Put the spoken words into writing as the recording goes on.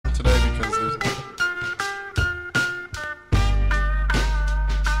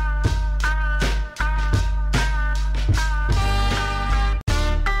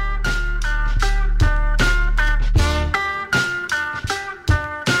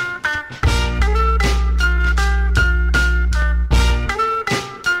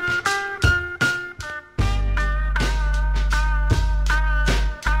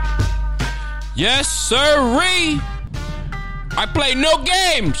Yes, sirree. I play no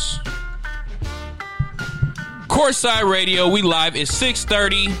games. Courtside Radio, we live at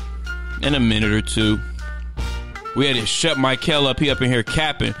 6:30 in a minute or two. We had to shut Michael up. He up in here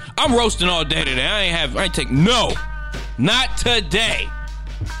capping. I'm roasting all day today. I ain't take no. Not today.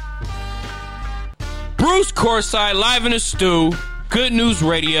 Bruce Courtside live in the stew. Good News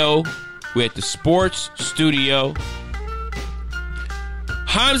Radio. We're at the sports studio.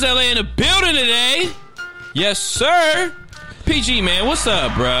 Himes LA in the building today. Yes, sir. PG, man, what's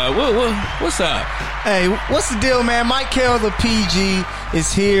up, bro? What's up? Hey, what's the deal, man? Mike Kell, the PG,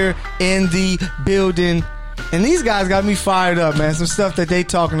 is here in the building. And these guys got me fired up, man. Some stuff that they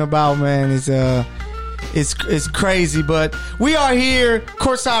talking about, man, is crazy. But we are here,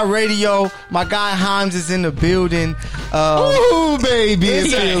 Courtside Radio. My guy Himes is in the building. Ooh, baby.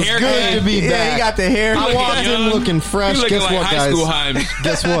 It feels good to be back. Yeah, he got the hair. I walked in looking fresh. Guess like what, high guys? school Himes.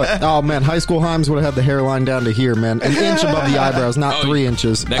 Guess what? Oh, man. High school Himes would have had the hairline down to here, man. An inch above the eyebrows, not 3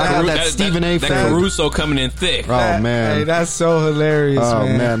 inches. I had that Stephen A. That fade. Caruso coming in thick. Oh, man. Hey, that's so hilarious,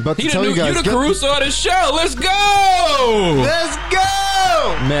 man. But to You tell you guys, the Caruso of the show. Let's go. Let's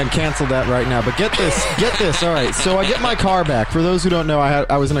go. Man, cancel that right now. But get this. All right, so I get my car back. For those who don't know,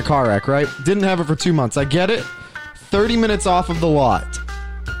 I was in a car wreck, right? Didn't have it for 2 months. I get it. 30 minutes off of the lot.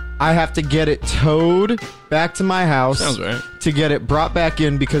 I have to get it towed back to my house. Sounds right. To get it brought back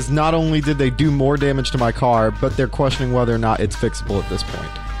in because not only did they do more damage to my car, but they're questioning whether or not it's fixable at this point.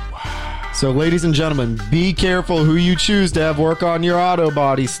 So, ladies and gentlemen, be careful who you choose to have work on your auto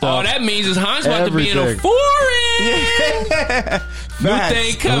body stuff. Oh, that means it's Himes about to be in a foreign. Yeah. New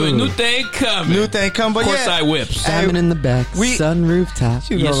thing coming. New thing coming. But Courtside whips. Simon in the back, sunroof top.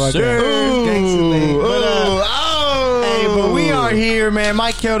 Yes, sir. Hey, but we are here, man.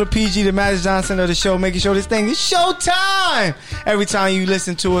 Mike Kell, the PG, the Magic Johnson of the show, making sure this thing is showtime every time you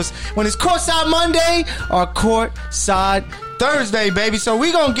listen to us. When it's Courtside Monday or Courtside Thursday, baby. So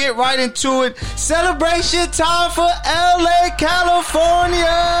we gonna get right into it. Celebration time for LA, California.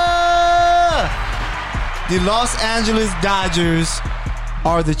 The Los Angeles Dodgers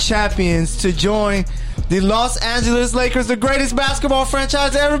are the champions to join the Los Angeles Lakers, the greatest basketball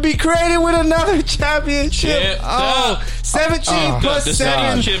franchise to ever be created, with another championship. 17 plus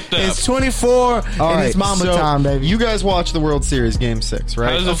 7 is 24, and it's mama time, baby. You guys watch the World Series Game 6,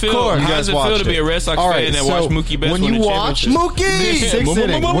 right? How does it feel? course. How does it feel to be a Red Sox fan that watched Mookie Betts when win you the watch championship? Mookie! the sixth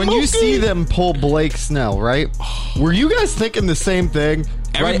inning, when you see them pull Blake Snell, right? Were you guys thinking the same thing?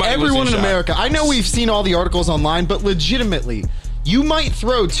 Right? Everybody was Everyone in in shock. America. I know we've seen all the articles online, but legitimately, you might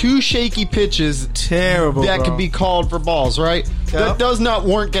throw 2 shaky pitches Terrible, that bro. could be called for balls, right? That does not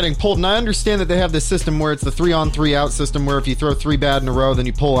warrant getting pulled. And I understand that they have this system where it's the 3-on-3 out system, where if you throw 3 bad in a row, then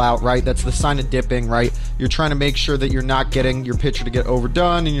you pull out, right? That's the sign of dipping, right? You're trying to make sure that you're not getting your pitcher to get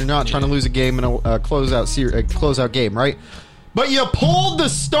overdone, and you're not trying to lose a game in a closeout game, right? But you pulled the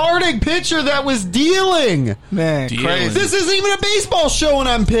starting pitcher that was dealing. Man, Dealing. crazy. This isn't even a baseball show, and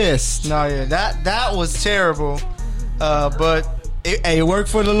I'm pissed. No, yeah, that was terrible. But it worked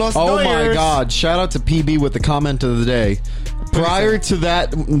for the Los Oh Dodgers. my God! Shout out to PB with the comment of the day. Prior to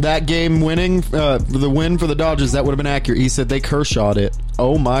that game winning, the win for the Dodgers, that would have been accurate. He said they Kershaw'd it.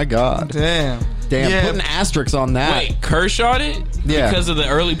 Oh my God! Damn. Damn, put an asterisk on that. Wait, Kershaw'd it? Yeah. Because of the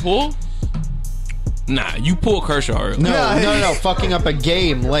early pull? Nah, you pull Kershaw early. No, fucking up a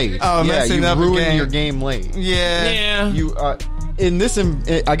game late. Oh, yeah, messing you up a ruined game. your game late. Yeah. You in this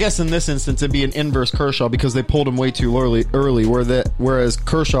instance it'd be an inverse Kershaw because they pulled him way too early. Whereas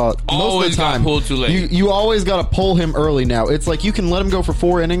Kershaw most Always of the got time pulled too late. You always got to pull him early. Now it's like you can let him go for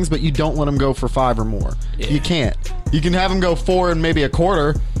 4 innings, but you don't let him go for 5 or more. Yeah. You can't. You can have him go 4 and maybe a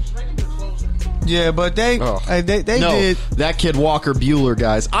quarter. Yeah, but they did. That kid Walker Bueller,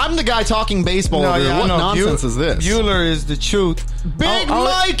 guys. I'm the guy talking baseball over here. What nonsense is this? Bueller is the truth. Big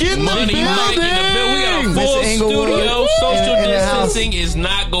Mike in the Money building. Mike in the building. We got a full Mr. Inglewood studio. Social in the house. distancing is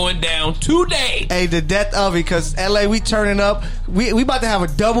not going down today. Hey, the death of it, because LA, we turning up. We about to have a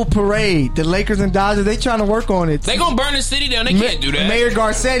double parade. The Lakers and Dodgers, they trying to work on it. They gonna burn the city down. They can't do that. Mayor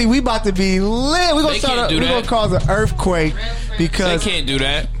Garcetti, we about to be lit. We gonna cause an earthquake They because can't do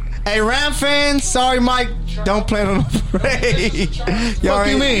that. hey, Ram fans, sorry, Mike, don't plan on the parade. Fuck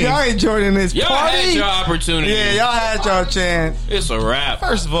you mean? Y'all ain't joining this Y'all party. had your opportunity. Yeah, y'all had y'all chance. It's a wrap.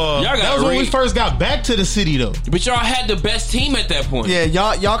 First of all, Y'all got that was when we read. first got back to the city, though. But y'all had the best team at that point. Yeah,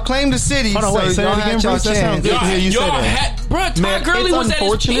 y'all claimed the city. Hold on, so wait, say y'all that again, had y'all Bruce. That sounds chance. good. Y'all, hear you say y'all that. had, bro, Todd Man, Gurley it's was at his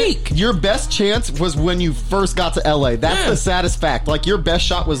unfortunate. peak. Your best chance was when you first got to LA. That's Yeah. the saddest fact. Like, your best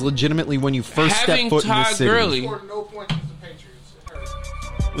shot was legitimately when you first Having stepped foot in the Todd city. Gurley.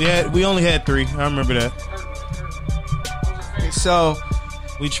 We only had 3. I remember that. So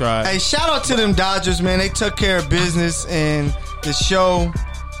We tried. Hey, shout out to them Dodgers, man. They took care of business and the show.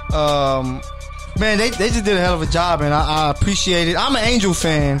 Man, they just did a hell of a job, and I appreciate it. I'm an Angel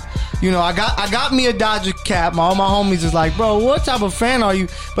fan. You know, I got me a Dodger cap. All my homies is like, bro, what type of fan are you?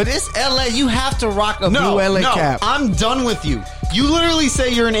 But it's LA. You have to rock a blue LA cap. I'm done with you. You literally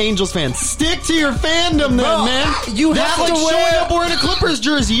say you're an Angels fan. Stick to your fandom, then, man. You That's have like to showing up wearing a Clippers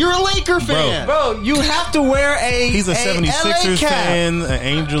jersey. You're a Laker fan, Bro, you have to wear He's a 76ers fan, an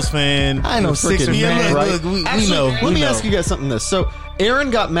Angels fan. I know Sixers fan, right? look, we Actually, know. let me ask you guys something. So,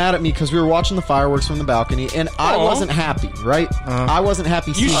 Aaron got mad at me because we were watching the fireworks from the balcony, and I wasn't happy. Right? I wasn't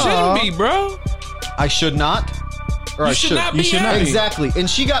happy. You seeing shouldn't be, bro. I should not. Or You I should not be happy. Exactly. And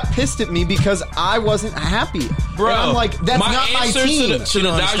she got pissed at me because I wasn't happy. Bro, and I'm like, that's not my answer team. to the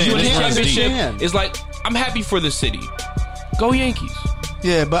Dodgers winning Can't championship understand. is like, I'm happy for the city. Go Yankees.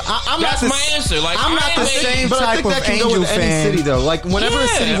 Yeah, but I'm That's not my answer. Like, I'm not I the am same But I type think of that can go Angel with any fan. city, though. Like, whenever a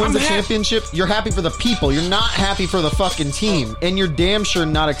city Yeah, wins I'm a championship, you're happy for the people. You're not happy for the fucking team. And you're damn sure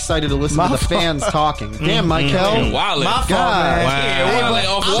not excited to listen to the fans talking. Damn, Michael. Wild. My fault, God. man. Wow. Yeah,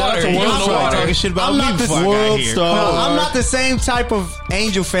 Wale off Shout out water. to He World on the Star water. talking shit about I'm me not before I World got here. Star. No, I'm not the same type of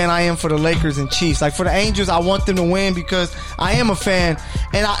Angel fan I am for the Lakers and Chiefs. Like for the Angels, I want them to win because I am a fan.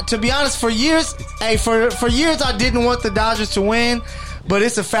 And to be honest, for years, for years I didn't want the Dodgers to win. But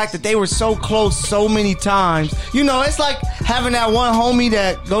it's the fact that they were so close so many times. You know, it's like having that one homie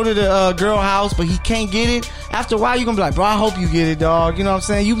that go to the girl house, but he can't get it. After a while, you're going to be like, bro, I hope you get it, dog. You know what I'm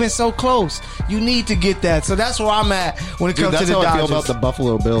saying? You've been so close. You need to get that. So that's where I'm at when it comes to the That's how I feel Dodgers. about the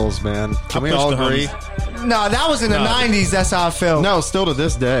Buffalo Bills, man. Can we push all the agree? No, that was in the 90s. That's how I felt. No, still to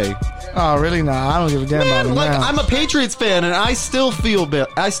this day. Oh, really? Nah, I don't give a damn about Man, it like now. I'm a Patriots fan, and I still feel bad.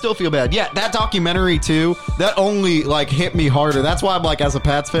 Yeah, that documentary too. That only like hit me harder. That's why I'm like, as a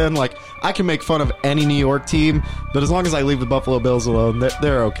Pats fan, like I can make fun of any New York team, but as long as I leave the Buffalo Bills alone,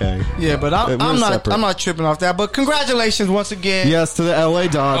 they're okay. Yeah, but I'm We're not. separate. I'm not tripping off that. But congratulations once again. Yes, to the LA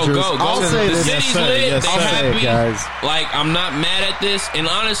Dodgers. Go. I'll say The this. city's sir. lit. Yes, They sir. happy. Guys. Like, I'm not mad at this. And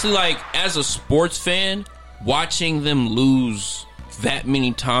honestly, like, as a sports fan, watching them lose that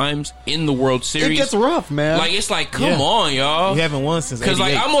many times in the World Series, It gets rough, man. like, it's like, come Yeah. on, y'all. We haven't won since Because,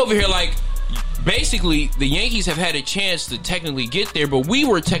 like, 88. I'm over here, like, basically, the Yankees have had a chance to technically get there, but we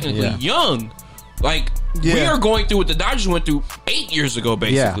were technically young. Like, we Yeah. are going through what the Dodgers went through 8 years ago,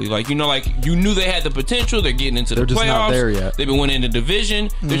 basically. Like, you know, like, you knew they had the potential. They're getting into the They're playoffs. just not there yet. They've been winning the division.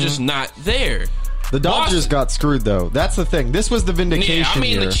 They're just not there. The Dodgers Boston- got screwed, though. That's the thing. This was the vindication Yeah, I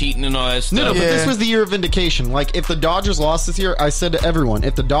mean year. the cheating and all that stuff. No, but Yeah. this was the year of vindication. Like, if the Dodgers lost this year, I said to everyone,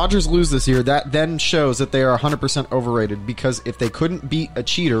 if the Dodgers lose this year, that then shows that they are 100% overrated. Because if they couldn't beat a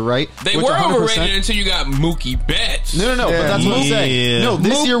cheater, right? They which were 100%. overrated until you got Mookie Betts. No, Yeah. but that's what I'm Yeah. saying. No,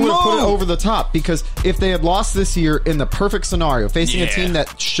 this Mook year would have put it Mook. over the top, because if they had lost this year in the perfect scenario, facing a Yeah. team that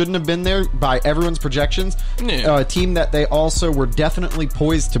shouldn't have been there by everyone's projections, Yeah. a team that they also were definitely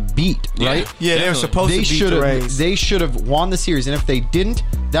poised to beat, right? Yeah, they were Definitely. supposed They to beat should the have. Rays. They should have won the series, and if they didn't,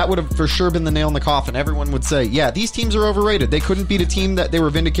 that would have for sure been the nail in the coffin. Everyone would say, "Yeah, these teams are overrated. They couldn't beat a team that they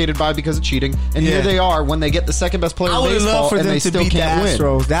were vindicated by because of cheating." And Yeah. here they are when they get the second best player I in would have baseball, loved for and them they to still beat the can't win.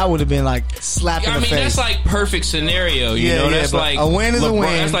 Astros. That would have been like slap in I the mean, face. that's like perfect scenario. You Yeah, know, yeah, that's but like a win is a win.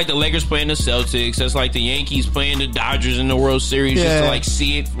 That's like the Lakers playing the Celtics. That's like the Yankees playing the Dodgers in the World Series. Just Yeah. to like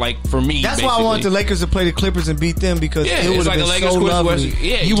see it, like for me. That's why I basically. want the Lakers to play the Clippers and beat them because Yeah, it would it's have like been the Lakers so Clippers, lovely.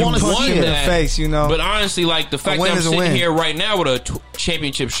 Yeah, you want to won punch in the that. face, you know. But honestly, like the fact win that I'm is a sitting win. here right now with a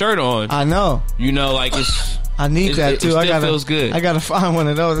championship shirt on, I know. you know, like it's. I need that It too. still I gotta, feels good. I gotta find one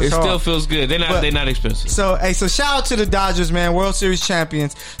of those. It It's still hard. feels good. But- They're not expensive. So shout out to the Dodgers, man, World Series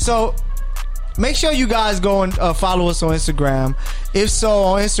champions. So make sure you guys go and follow us on Instagram. If so,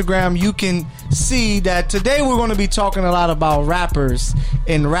 on Instagram, you can see that today we're going to be talking a lot about rappers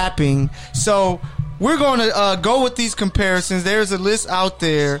and rapping. So we're going to go with these comparisons. There's a list out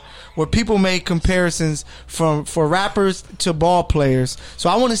there where people make comparisons for rappers to ball players. So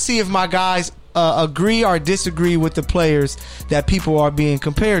I want to see if my guys agree or disagree with the players that people are being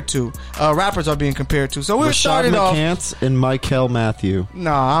compared to. Rappers are being compared to. So we're Rashad starting off. McCants and Michael Matthew.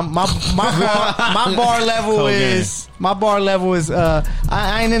 Nah, my bar level Cold is my bar level is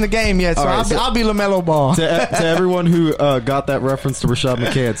I ain't in the game yet, so, All right, I'll be LaMelo Ball To everyone who got that reference to Rashad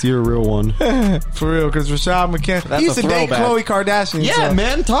McCants, you're a real one. for real. Because Rashad McCants, That's he used a to date throwback. Khloe Kardashian. Yeah, so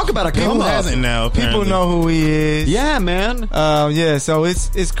man. Talk about a People come up. hasn't now. people Apparently. know who he is. Yeah, man. Yeah. So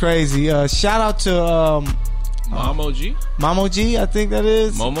it's crazy. Shout out to Momo G? Momo G, I think that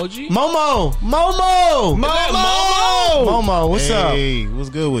is. Momo G? Momo! What's up? Hey, what's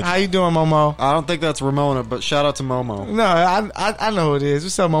good with you? How you doing, Momo? I don't think that's Ramona, but shout out to Momo. No, I know who it is.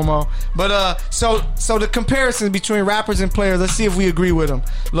 What's up, Momo? But so the comparisons between rappers and players, let's see if we agree with them.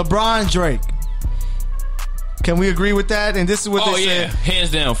 LeBron, Drake. Can we agree with that? And this is what they said.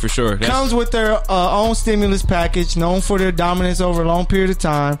 Hands down for sure. Comes with their own stimulus package, known for their dominance over a long period of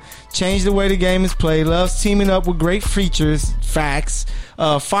time, changed the way the game is played, loves teaming up with great features, facts.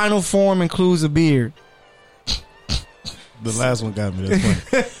 Final form includes a beard. The last one got me. That's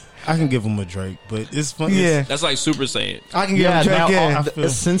funny. I can give him a Drake, but it's funny. Yeah. That's like Super Saiyan. I can give him Drake, yeah.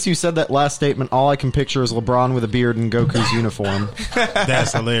 Since you said that last statement, all I can picture is LeBron with a beard in Goku's uniform.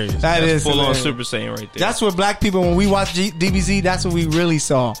 That's hilarious. That is full on hilarious. Super Saiyan right there. That's what black people, when we watch DBZ, that's what we really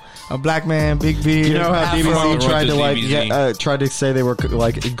saw. A black man, big beard. You know how afro. DBZ tried to DBZ. tried to say they were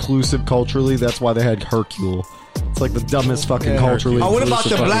like inclusive culturally? That's why they had Hercule. It's like the dumbest fucking culturally. Oh, what about the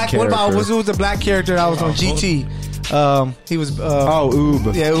inclusive black? fucking What about character. who was the black character that was on GT? He was.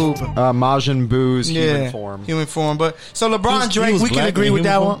 Oob. Yeah, Oob. Majin Buu's Yeah, human form. Human form. But so LeBron, He Drake, was we can black agree in with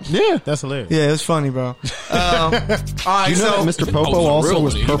that human one. form? Yeah. That's hilarious. Yeah, it's funny, bro. All right, Do you know that Mr. Popo was a also real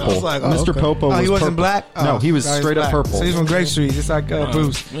was nigga. purple? I was like, Mr. okay. Popo was he wasn't purple. black? No, he was he's straight up black. purple. So he's from Grape Street, just like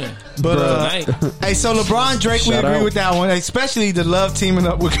Bruce. Yeah. But hey, so LeBron, Drake, we Shout agree out. with that one, especially the love teaming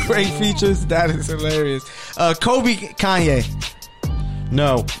up with great features. That is hilarious. Kobe, Kanye.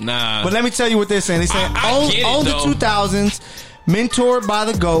 No. Nah. But let me tell you what they're saying. They're saying I get it, on the though. 2000s, mentored by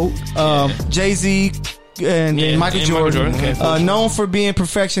the GOAT, Jay-Z and Yeah, Michael and Jordan, Michael Jordan, okay. known for being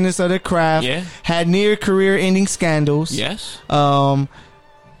perfectionists of their craft, Yeah. had near career-ending scandals. Yes.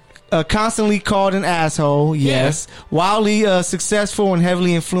 Constantly called an asshole, yes. Wildly successful and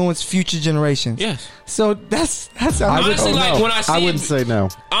heavily influenced future generations. Yes. So that's Honestly, like, when I see I it- wouldn't say no.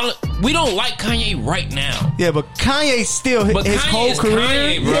 We don't like Kanye right now. yeah, but Kanye still But his Kanye whole is career.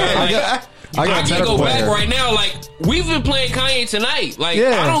 Kanye, bro. Yeah. Like, I got a can better go player. back right now. Like, we've been playing Kanye tonight. Like,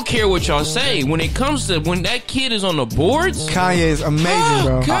 Yeah. I don't care what y'all say. When it comes to when that kid is on the boards, Kanye is amazing, oh,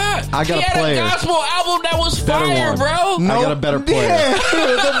 bro. God. I got he a had player. a gospel album that was fire, one. bro. No, I got a better player. Yeah,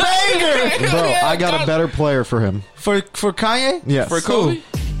 the banger Bro, I got a better player for him. for Kanye. Yes. For Kobe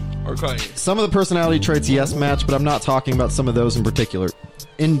or Kanye. Some of the personality traits, yes, match, but I'm not talking about some of those in particular.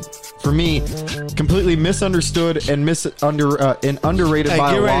 For me, completely misunderstood and underrated Hey,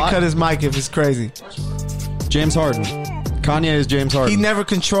 by get a ready to lot. cut his mic if it's crazy. James Harden. Kanye is James Harden. He never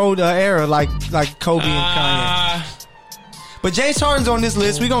controlled the era like Kobe and Kanye. But James Harden's on this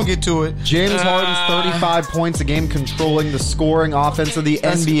list. We're going to get to it. James Harden's 35 points a game, controlling the scoring offense of the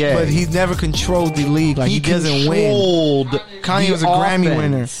NBA. But he's never controlled the league. Like, he doesn't win. controlled Kanye the was a Grammy offense.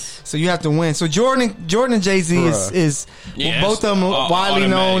 winner. So you have to win. So Jordan and Jay-Z is Yes. both of them widely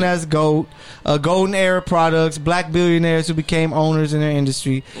known as GOAT, golden era products, black billionaires who became owners in their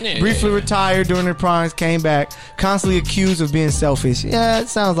industry. Yeah. Briefly retired during their primes, came back, constantly accused of being selfish. Yeah, it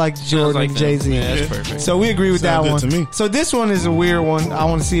sounds like Jordan like and them. Jay-Z. Yeah, that's perfect. So we agree with Sound that good one. to me. So this one is a weird one. I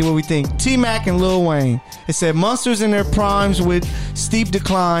want to see what we think. T-Mac and Lil Wayne. It said monsters in their primes with steep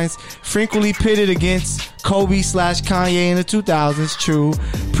declines, frequently pitted against Kobe/Kanye in the 2000s. True.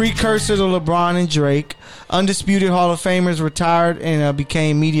 Precursor to LeBron and Drake. Undisputed Hall of Famers, retired and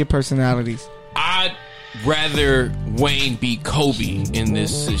became media personalities. I'd rather Wayne be Kobe in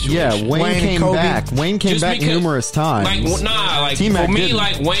this situation. Yeah, Wayne Wayne and came Kobe. back. Wayne came Just back because- numerous times. Like T-Mac for me, didn't.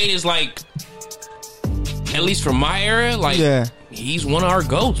 like Wayne is like, at least from my era, like Yeah. he's one of our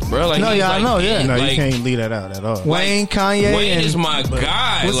goats, bro. Like, No, he's yeah, I like, know, yeah. No, like, you can't leave that out at all. Wayne, Kanye, Wayne and is my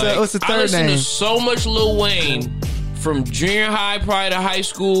guy. What's the I third listen name? to so much Lil Wayne from junior high, probably to high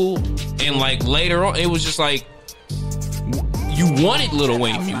school, and like later on, it was just like you wanted Lil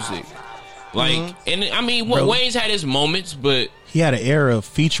Wayne music. Like, and I mean, Wayne's had his moments, but He had an era of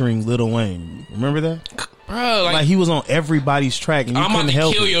featuring Lil Wayne. Remember that? bro, Like he was on everybody's track, and you I'm about couldn't to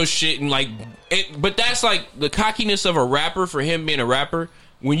help kill it. your shit and like it, but that's like the cockiness of a rapper. For him being a rapper,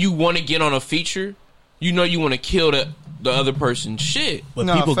 when you want to get on a feature, you know you want to kill the other person's shit. But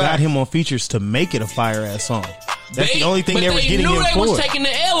No, people got facts. him on features to make it a fire ass song. That's the only thing but they were getting knew him they for. was taking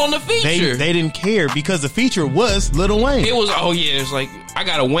the L on the feature. They didn't care because the feature was Lil Wayne. It was it's like I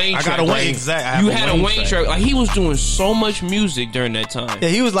got a Wayne I track. got a Wayne, like, exact- I have You a had a Wayne Wayne track. track. Like he was doing so much music during that time. Yeah,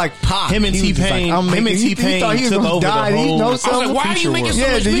 he was like pop. Him and He was just T-Pain- like, I'm him and making- he T-Pain thought he was took gonna over the die. He whole- know I was something. like, why are you feature making world. so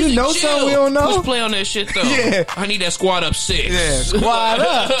Yeah, much do you music? know Chill. something we don't know? Let's play on that shit though. Yeah. I need that Squad Up 6. Yeah, squad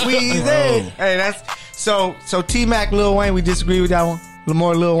up, Weezy. Hey, that's so T-Mac, Lil Wayne. We disagree with that one.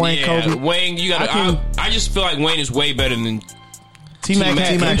 More Lil Wayne, Yeah, Kobe. Wayne, you got. I just feel like Wayne is way better than T-Mac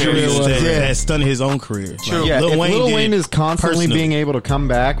T-Mac career was yeah. that stunned his own career. True. Yeah, Lil if Wayne Lil did Wayne is constantly personally. being able to come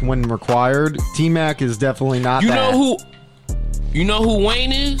back when required, T-Mac is definitely not You that. know who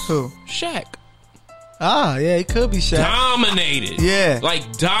Wayne is? Who? Shaq. Ah, yeah, it could be Shaq. Dominated. Yeah.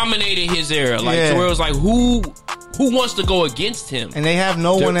 Like dominated his era. Like Yeah. to where it was like who wants to go against him? And they have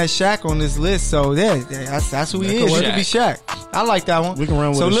no one that's Shaq on this list, so yeah, that's who he is. It could be Shaq. I like that one. We can run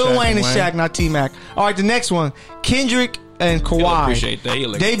with so a Lil Shaq Wayne and and Wayne. Shaq, not T-Mac. All right, the next one, Kendrick and Kawhi. Appreciate that.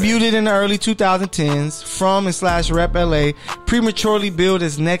 He'll Debuted in the early 2010s from and / Rep LA, prematurely billed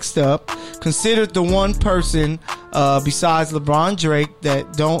as next up, considered the one person besides LeBron Drake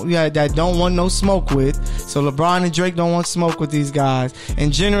that don't want no smoke with. So LeBron and Drake don't want smoke with these guys,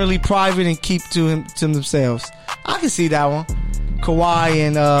 and generally private and keep to themselves. I can see that one. Kawhi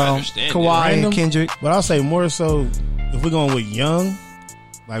and understand it. Kendrick. But I'll say more so if we're going with young,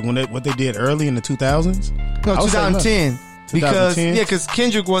 like what they did early in the 2000s. No, I would say 2010. Because 2010? because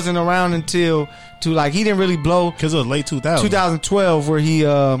Kendrick wasn't around until he didn't really blow Because it was late 2000s. 2012 where he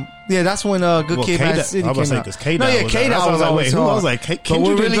that's when Good Kid, Mad City I was came about out. to say, 'cause K-Dot No, yeah, was K-Dot out. I was like, always wait, who? hard. I was like, But Kendrick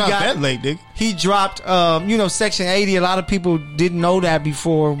what didn't drop that late, nigga. He dropped Section 80. A lot of people didn't know that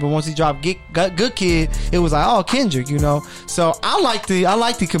before, but once he dropped Good Kid, it was like, oh, Kendrick, So I like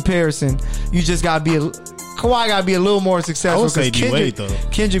the comparison. You just gotta be Kawhi gotta be a little more successful. I would say 'cause D-Wade, though.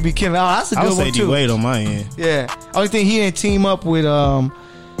 Kendrick be killing. Oh, that's a I good would one say too. D-Wade on my end. Yeah. Only thing he didn't team up with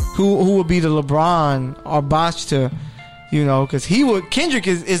who would be the LeBron or Bosh to, because Kendrick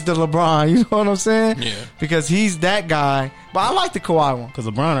is the LeBron, you know what I'm saying? Yeah. Because he's that guy. But I like the Kawhi one. Because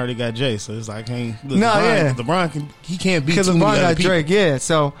LeBron already got Jay, so it's like, LeBron can't beat Because too many LeBron other got people. Drake, yeah.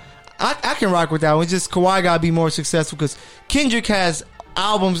 So I can rock with that one. Just Kawhi gotta be more successful because Kendrick has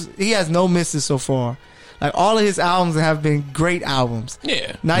albums. He has no misses so far. Like all of his albums have been great albums.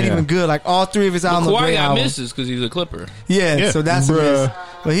 Yeah. Not even good. Like all three of his albums are Kawhi great got albums. misses because he's a Clipper. Yeah, so that's a miss. Bruh.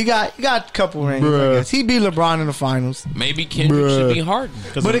 But he got a couple rings, I guess. He beat LeBron in the finals. Maybe Kendrick should be Harden.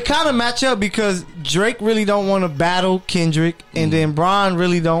 But it kind of match up because Drake really don't want to battle Kendrick, and then Bron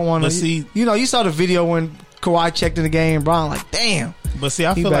really don't want to. But see- you saw the video when Kawhi checked in the game. Bron like, damn. But see,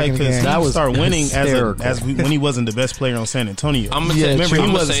 I He feel back like in the because game. he That was started winning hysterical. when he wasn't the best player on San Antonio. I'm gonna Yeah, say, Remember, he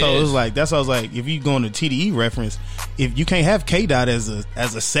I'ma wasn't. say So it this. was like that's why I was like, if you go on the TDE reference, if you can't have K-Dot as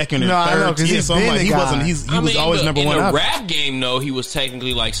a second or No, I third, know, 'cause tier, he's so I'm been like, the he guy. wasn't. He was always look, number one. In the option. rap game, though, he was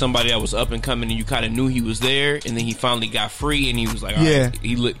technically like somebody that was up and coming, and you kind of knew he was there, and then he finally got free, and he was like, all Yeah. right,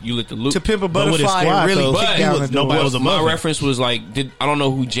 you lit the loop. To Pimp a But with his Butterfly squad, and really though, kick but down he was- the door. nobody was my above him. reference was like, I don't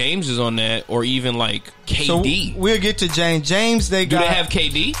know who James is on that, or even like So KD. we'll get to James. James, they Do got. they have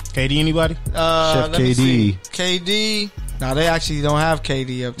KD? KD, anybody? Chef let me KD. see. KD. No, they actually don't have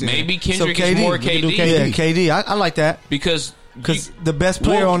KD up there. Maybe Kendrick So is more we can do KD. Yeah, KD. I like that because the best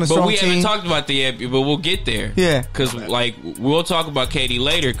player on the but strong we team. haven't talked about that yet, but we'll get there. Yeah. because like we'll talk about KD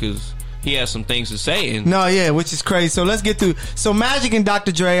later because he has some things to say. And No, yeah, which is crazy. So let's get through. So Magic and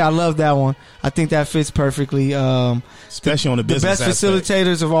Dr. Dre, I love that one. I think that fits perfectly. Especially on the The business best aspect.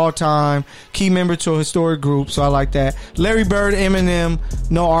 facilitators of all time, key member to a historic group, so I like that. Larry Bird, Eminem,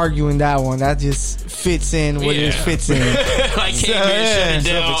 no arguing that one. That just fits in what it Yeah. fits in. like So, can't yeah. shut it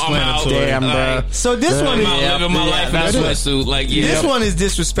down. I'm out. Self-explanatory. Damn, Like, bruh. So this one I'm out is living my life in a that's what- sweatsuit. Like this one is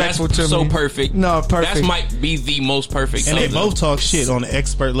disrespectful that's to so me. perfect. No, perfect. That might be the most perfect. And they of both them. talk shit on the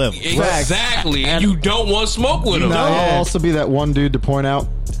expert level. Exactly. And you don't want smoke with them. No. I'll yeah. also be that one dude to point out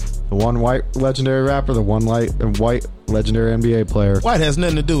the one white legendary rapper, the one white legendary NBA player. White has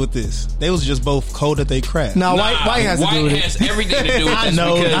nothing to do with this. They was just both cold at their craft. No, White has to do with it. has everything to do with I this.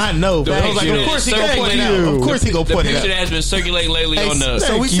 know, because I know. the But I was like, picture of course he that's gonna point it circulating- out. Of course he gonna The point it picture that out. has been circulating lately on the.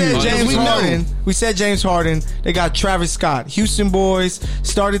 So we Thank said you. James We know. Harden. We said James Harden. They got Travis Scott. Houston boys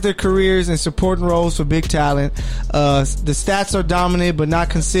started their careers in supporting roles for big talent. The stats are dominant, but not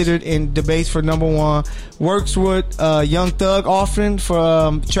considered in debates for number one. Works with Young Thug often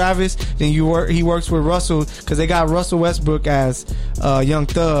for Travis. Then he works with Russell because they got Russell Westbrook as Young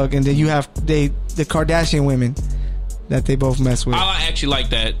Thug, and then you have the Kardashian women that they both mess with. I actually like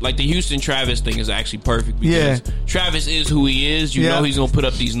that. Like the Houston Travis thing is actually perfect because Yeah. Travis is who he is. You Yeah. know he's gonna put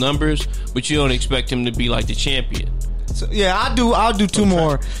up these numbers, but you don't expect him to be like the champion. So, yeah, I'll do two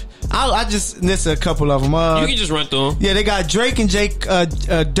more. I just list a couple of them. You can just run through them. Yeah, they got Drake and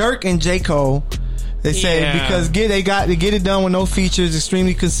Dirk and J. Cole. They say Yeah. because they get it done with no features,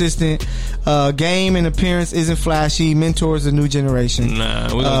 extremely consistent. Game and appearance isn't flashy. Mentors the new generation.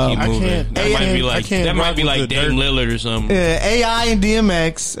 Nah, we're gonna keep I moving. can't- That I might can't- be I like can't that might rock be with like the Dame Dirk. Lillard or something. AI and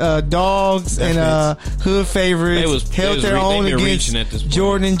DMX, Dogs That and Hood Favorites They was held their own they been against reaching at this point.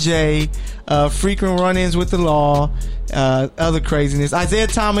 Jordan and Jay. Frequent run-ins with the law. Other craziness. Isaiah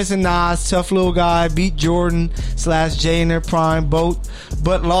Thomas and Nas, tough little guy, beat Jordan/Jay in their prime,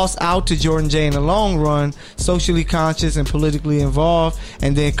 but lost out to Jordan Jay in the long run, socially conscious and politically involved.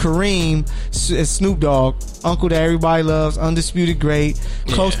 And then Kareem, Snoop Dogg, uncle that everybody loves, undisputed great,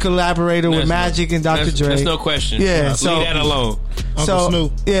 close collaborator with Magic and Dr. Dre. There's no question. Yeah, so leave that alone. Uncle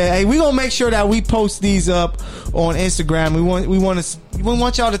Snoop. Yeah, hey, we gonna make sure that we post these up on Instagram. We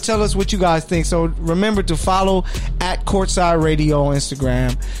want y'all to tell us what you guys think. So remember to follow at Courtside Radio on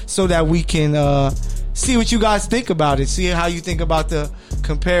Instagram so that we can see what you guys think about it. See how you think about the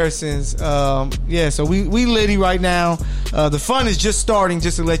comparisons. So we litty right now. The fun is just starting,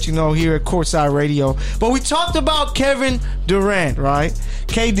 just to let you know, here at Courtside Radio. But we talked about Kevin Durant, right?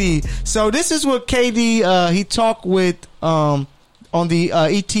 KD. So this is what KD he talked with on the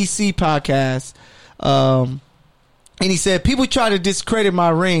ETC podcast. And he said, people try to discredit my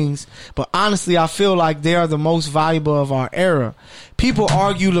rings, but honestly, I feel like they are the most valuable of our era. People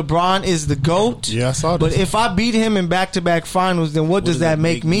argue LeBron is the GOAT. Yeah, I saw this. But if I beat him in back-to-back finals, then what does that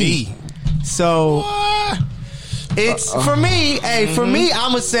make me? So it's for me. Hey, for me,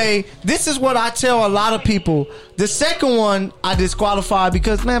 I'm gonna say this is what I tell a lot of people. The second one I disqualified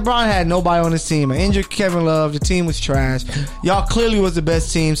because LeBron had nobody on his team. I injured Kevin Love. The team was trash. Y'all clearly was the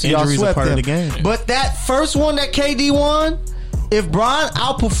best team, so Injuries y'all swept are part them. of the game. But that first one that KD won, if Bron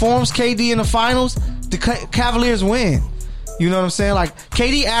outperforms KD in the finals, the Cavaliers win. You know what I'm saying? Like,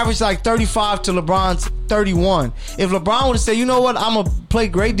 KD averaged like 35 to LeBron's 31. If LeBron would have said, you know what, I'm going to play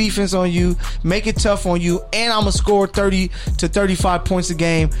great defense on you, make it tough on you, and I'm going to score 30 to 35 points a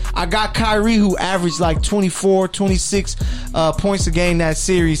game. I got Kyrie, who averaged like 24, 26 points a game that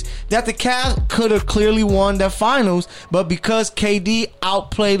series. That the Cavs could have clearly won the finals, but because KD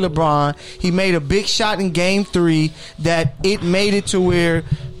outplayed LeBron, he made a big shot in game 3 that it made it to where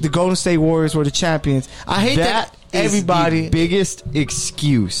the Golden State Warriors were the champions. I hate that everybody. The biggest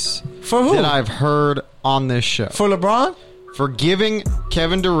excuse for who that I've heard on this show for LeBron, for giving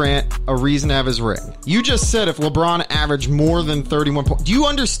Kevin Durant a reason to have his ring. You just said if LeBron averaged more than 31 points. Do you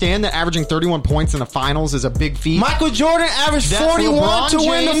understand that averaging 31 points in the finals is a big feat? Michael Jordan averaged That's 41 LeBron to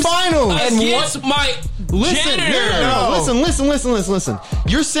win the James finals. and Against my Listen.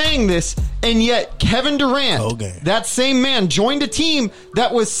 You're saying this, and yet Kevin Durant, that same man, joined a team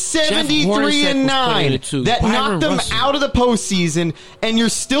that was 73-9, that knocked them out of the postseason, and you're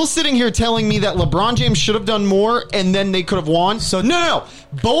still sitting here telling me that LeBron James should have done more, and then they could have won? So no.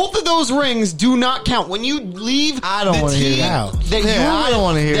 Both of those rings do not count. When you leave I don't the team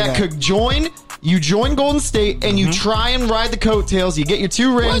that could join. You join Golden State and you try and ride the coattails. You get your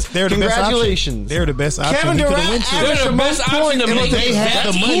 2 rings. Congratulations. They're the best option. Kevin Durant averaged the most points. They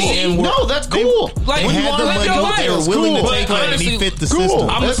had the money and no, that's cool. Like, they had the money. They were willing to take it, and he fit the system.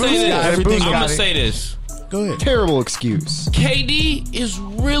 I'm gonna say this. Go ahead. Terrible excuse. KD is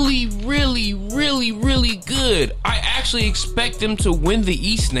really, really, really, really good. I actually expect them to win the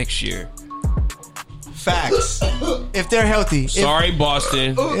East next year. Facts. If they're healthy. Sorry,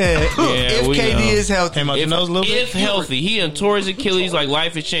 Boston. If KD is healthy. If healthy. He tore his Achilles like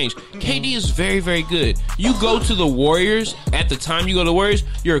life has changed. KD is very, very good. You go to the Warriors, at the time you go to the Warriors,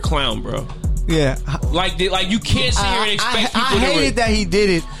 you're a clown, bro. Yeah. Like you can't sit here and expect people to... I hated that he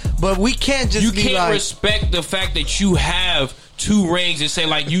did it, but we can't just respect the fact that you have 2 rings and say,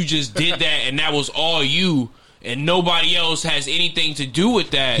 like, you just did that and that was all you. And nobody else has anything to do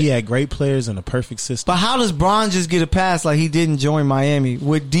with that. He had great players in a perfect system. But how does Bron just get a pass like he didn't join Miami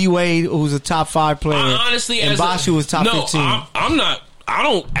with D Wade, who's a top 5 player, honestly, and Bosh, who was top 15? I'm not. I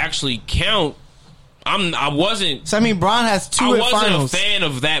don't actually count. I wasn't. So I mean, Bron has 2 I wasn't finals. a fan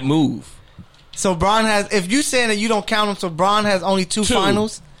of that move. So Bron has. If you saying that you don't count him, so Bron has only 2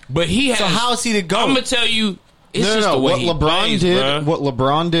 finals. But he has. So how is he the GOAT? I'm gonna tell you. It's just the way what LeBron plays, did. bruh. What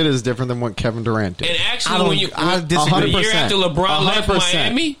LeBron did is different than what Kevin Durant did. And actually, when you I disagree. the year after LeBron left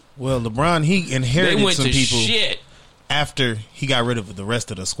Miami, well, LeBron he inherited they went some to people shit. after he got rid of the rest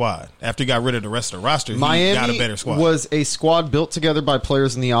of the squad. After he got rid of the rest of the roster, Miami he got a better squad. Was a squad built together by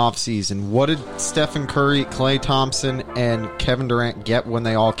players in the offseason. What did Stephen Curry, Klay Thompson, and Kevin Durant get when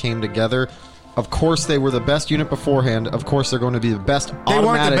they all came together? Of course, they were the best unit beforehand. Of course, they're going to be the best. They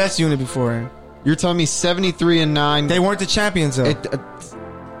weren't the best unit beforehand. You're telling me 73-9. They weren't the champions, though.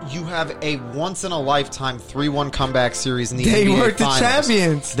 You have a once-in-a-lifetime 3-1 comeback series in the NBA They weren't the Finals.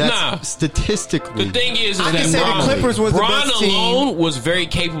 champions. That's statistically. The thing is I that can say the Clippers was the best team. Bron alone was very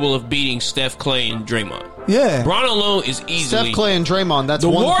capable of beating Steph, Klay, and Draymond. Yeah. Bron alone is easily. Steph, Klay, and Draymond, that's the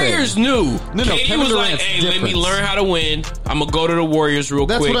one Warriors thing. knew. No, KD Kevin was Durant's like, hey, let me difference. learn how to win. I'm going to go to the Warriors real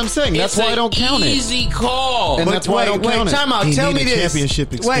quick. That's what I'm saying. That's why I don't count it. Easy call. And that's why I don't count it. Time out. He Tell me needed this.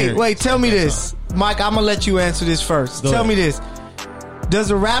 championship experience. Wait. Tell me this. Mike, I'm gonna let you answer this first. Go Tell ahead. me this: Does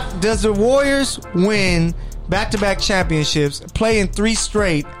the Warriors win back-to-back championships, playing 3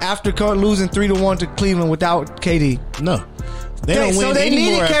 straight after losing 3-1 to Cleveland without KD? No. They don't win So they anymore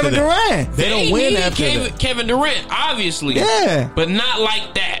needed after Kevin that. Durant. They don't win needed after that. Kevin Durant, obviously. Yeah. But not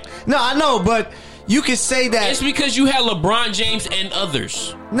like that. No, I know, but you could say that. It's because you had LeBron James and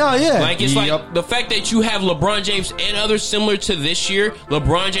others. No, yeah. Like, it's Yep. like the fact that you have LeBron James and others similar to this year,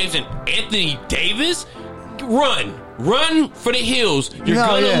 LeBron James and Anthony Davis, run for the hills. You're No,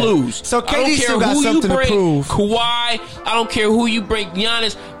 gonna yeah. lose. So I don't KD care still got who you something to bring, prove. Kawhi, I don't care who you bring,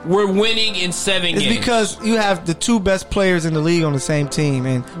 Giannis, we're winning in 7 It's games. because you have the 2 best players in the league on the same team,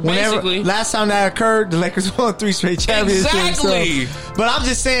 and whenever Basically. last time that occurred, the Lakers won 3 straight championships. Exactly. So, but I'm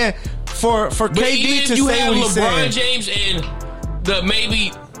just saying, for But KD even to if you say have what he LeBron said, James and the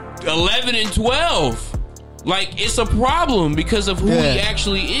maybe 11 and 12, like, it's a problem because of who Yeah. he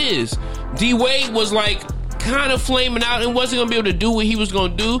actually is. D Wade was like kind of flaming out and wasn't gonna be able to do what he was gonna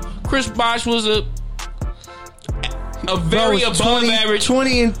do. Chris Bosh was a very bro, above average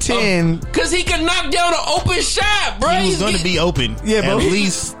 20 and 10. because he could knock down an open shot, bro. He was going to be open. Yeah, at but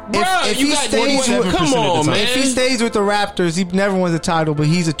least. Bro, if you he got stays 27% with- come of the on, time. man. If he stays with the Raptors, he never wins a title, but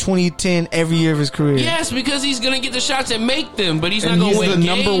he's a 20-10 every year of his career. Yes, because he's gonna get the shots and make them, but he's And not he's gonna the win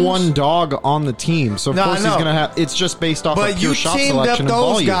number games. 1 dog on the team, so of No, I course he's know. gonna have. It's just based off But of pure you shot teamed up selection and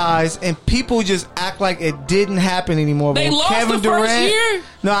those volume. guys, and people just act like it didn't happen anymore. They But with lost Kevin the first Durant, year.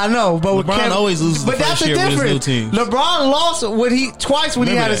 No, I know, but with LeBron Kevin, always loses But the that's first the year with his difference. new teams. LeBron lost twice when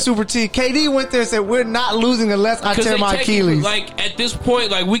he Remember had a that. super team. KD went there and said, "We're not losing unless I 'Cause tear they my take it, Achilles." like, at this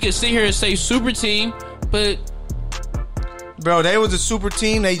point, like, we could sit here and say super team, but Bro, they was a super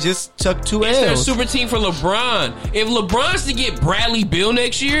team. They just took 2 it's their L's. super team for LeBron. If LeBron's to get Bradley Beal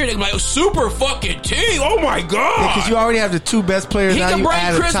next year, they're like, super fucking team. Oh my god! Because you already have the 2 best players. He Now can you bring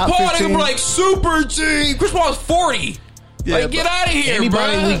add Chris a top Paul. They 15. can be like super team. Chris Paul's 40. Yeah, like, get out of here,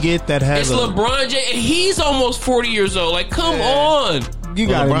 Anybody bro. we get that has it's a LeBron James, and he's almost 40 years old. Like, come on. You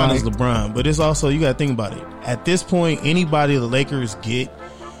got LeBron it, is Mike. LeBron, but it's also you got to think about it. At this point, anybody the Lakers get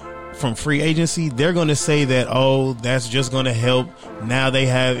from free agency, they're going to say that, oh, that's just going to help. Now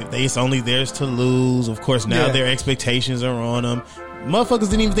it's only theirs to lose. Of course, now Yeah. their expectations are on them. Motherfuckers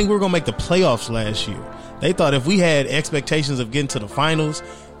didn't even think we were going to make the playoffs last year. They thought if we had expectations of getting to the finals,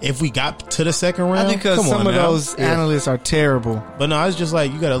 if we got to the second round, That's because come some on of now. those analysts are terrible. But no, it's just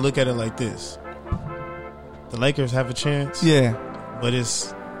like you got to look at it like this: the Lakers have a chance, Yeah. but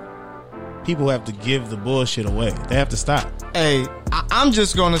it's people have to give the bullshit away. They have to stop. Hey, I'm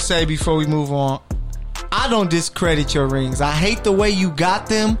just going to say before we move on, I don't discredit your rings. I hate the way you got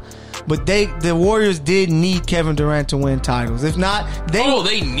them, but the Warriors did need Kevin Durant to win titles. If not,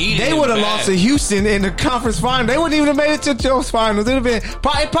 they needed they him would have bad. lost to Houston in the conference final. They wouldn't even have made it to those finals. It would have been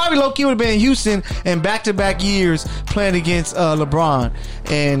probably low-key would have been Houston in back-to-back years playing against LeBron.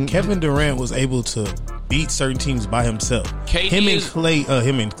 And Kevin Durant was able to beat certain teams by himself. KD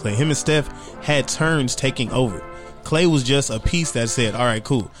Him and Steph had turns taking over. Clay was just a piece that said, all right,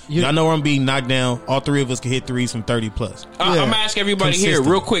 cool. Y'all know where I'm being knocked down. All 3 of us can hit threes from 30 plus. I'm gonna ask everybody here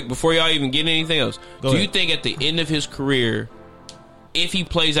Consistent. real quick before y'all even get anything else. Go Do you ahead. think at the end of his career, if he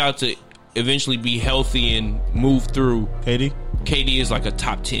plays out to eventually be healthy and move through, KD? KD is like a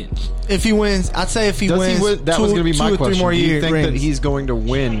top 10? if he wins, I'd say if he Does wins, he win? That was going to be my 2 or 3 question. more Do you years. think that he's going to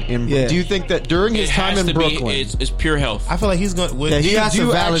win? Yeah. Do you think that during his It time has in to Brooklyn? be. It's pure health. I feel like he's going to. Yeah, he has do to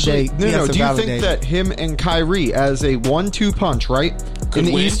you validate. actually- He has to Do you validate. think that him and Kyrie as a 1-2 punch, right, Could in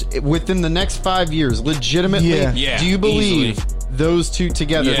the win? East within the next 5 years, legitimately? Yeah. Yeah, do you believe easily. those two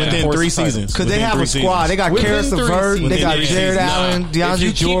together Yeah. can Within force 3 the title? seasons. Because they Within have 3 a squad. They got Within Karis 3 LeVert. They seasons. got Within Jared 3 Allen, If you DeAndre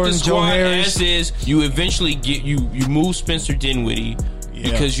keep Jordan, the Joe squad Harris. as is, you eventually get you move Spencer Dinwiddie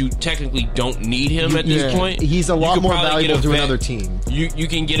because you technically don't need him at this Yeah. point. He's a You lot could more probably valuable get a to vet. another team. You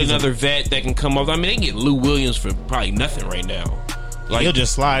can get another vet that can come up. I mean, they can get Lou Williams for probably nothing right now. Like, He'll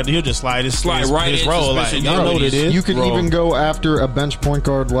just slide his Slide right his into role. Like, Spencer y'all know what it Dinwiddie's- is. You could Bro. even go after a bench point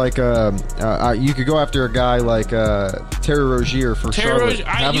guard like you could go after a guy like Terry Rozier for Terry Charlotte. Rozier,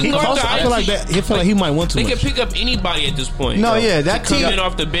 Have you him can go come- after I feel like that. He feel like he might want too they much. can pick up anybody at this point. No, bro, yeah, that to come team- in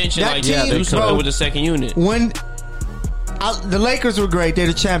off the bench and that like team, do something bro, with the second unit. When the Lakers were great, they're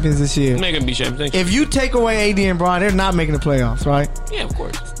the champions this year. They're gonna be champions. If you take away AD and Bron, they're not making the playoffs, right? Yeah, of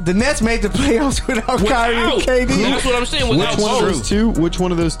course. The Nets made the playoffs without Kyrie and KD. That's what I'm saying. Without Which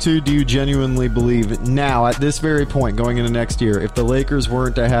one of those two do you genuinely believe now, at this very point, going into next year, if the Lakers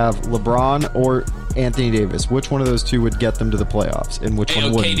weren't to have LeBron or Anthony Davis, which one of those two would get them to the playoffs, and which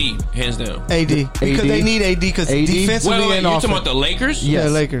one wouldn't? KD, hands down. AD. Because they need AD because defensively Wait, and you're offense. talking about the Lakers? Yes. Yeah,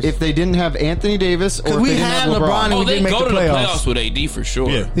 Lakers. If they didn't have Anthony Davis or if we they didn't had have LeBron and we they didn't make go the to the playoffs. playoffs with AD for sure.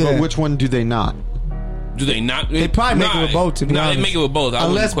 Yeah. Yeah. But which one do they not? Do they not? They probably make it with both, to be honest. They make it with both.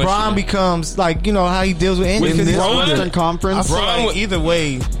 Unless Bron becomes, like, you know, how he deals with injuries. With In this Bron- Western Conference, I feel Bron- like either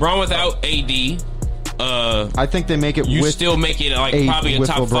way, Bron without AD, I think they make it you with still make it like eight probably a with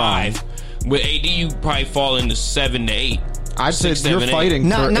top LeBron. 5. With AD, you probably fall into 7 to 8. I'd say 6, you're 7, 8. fighting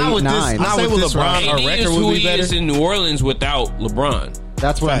Not- for not 8, with this- 9. not I say with with this LeBron, round. our AD is record who would be he better. is in New Orleans without LeBron.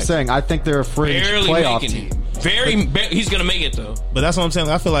 That's what I'm Fact. saying. I think they're a fringe Barely playoff making team. it. He's gonna make it though. But that's what I'm saying.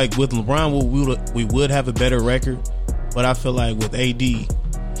 I feel like with LeBron, we would have a better record. But I feel like with AD,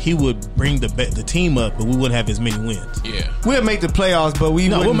 he would bring the team up, but we wouldn't have as many wins. Yeah, We'll make the playoffs, but we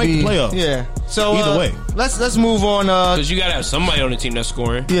wouldn't we'll make be, the playoffs. Yeah. So Either way. let's move on. because you gotta have somebody on the team that's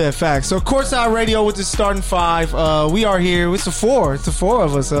scoring. Yeah, facts. So Courtside Radio with the starting 5. We are here. It's the 4. It's the 4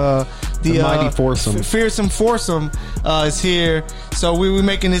 of us. The mighty foursome. Fearsome foursome is here. So we're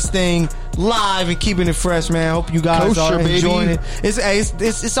making this thing live and keeping it fresh, man. Hope you guys Kosher, are enjoying baby. it.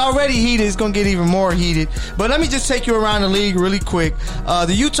 It's already heated. It's gonna get even more heated. But let me just take you around the league really quick.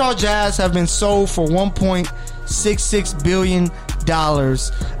 The Utah Jazz have been sold for $1.66 billion.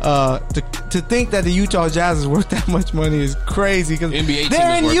 To think that the Utah Jazz is worth that much money is crazy because NBA team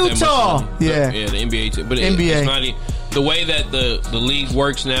they're is in worth that much Utah. money. Yeah. Yeah, the NBA team. But NBA. it's not the way that the league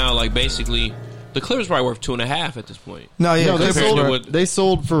works now. Like basically, the Clippers probably worth 2.5 at this point. No, yeah, No, they Clippers sold were- it with- They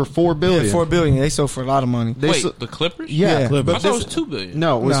sold for $4 billion. $4 billion. They sold for a lot of money. They Wait, so- the Clippers? Yeah, Yeah. I but thought it was this, $2 billion.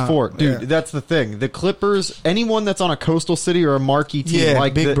 no, it was Nah, 4. Dude, yeah. that's the thing. The Clippers, anyone that's on a coastal city or a marquee team, Yeah,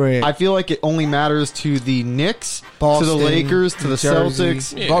 like big bread. I feel like it only matters to the Knicks, Boston, to the Lakers, to the Jersey,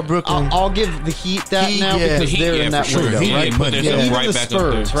 Celtics. Yeah. Brooklyn. I'll give the Heat that Heat, now yeah. because The Heat, they're yeah, in that for sure. window, Heat right? ain't put Yeah, themselves even right the back up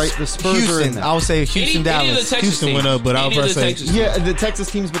Spurs, there. right? The Spurs are in Houston. that. I would say Houston, Any of Dallas. the Texas Houston teams. went up, but I Any was of the gonna say- Texas Yeah, the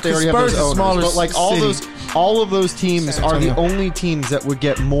Texas teams, but they The already Spurs have is those smaller owners. But like city. all of those teams San are the Antonio. only teams that would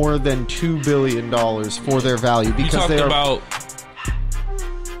get more than $2 billion for their value You because talked they are about.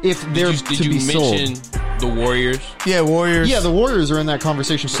 if they're Did to you be sold. mention the Warriors? Yeah, Warriors. Yeah, the Warriors are in that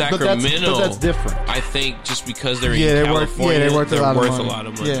conversation, Sacramento. but that's different. I think just because they're Yeah, in they worth. California, Yeah, they worth they're a lot worth of money. a lot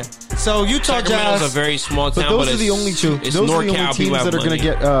of money. Yeah. So Utah Sacramento's Jazz. a very small town, But those are it's, the only two. It's Those are the NorCal, only people teams have that are going to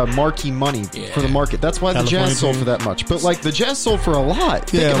money. get marquee money Yeah. for the market. That's why the California Jazz sold team. for that much. But like the Jazz sold for a lot.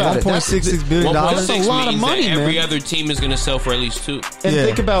 Think Yeah, about it. That's- $1.66 billion. That's a lot of means money, that every man. other team is going to sell for at least 2. And Yeah.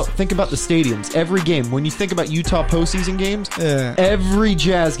 think about the stadiums. Every game. When you think about Utah postseason games, Yeah. every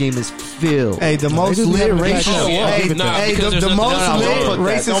Jazz game is filled. Hey, the most do lit have a racist. back up. Hey, Nah, hey, because the there's most nothing- lit don't put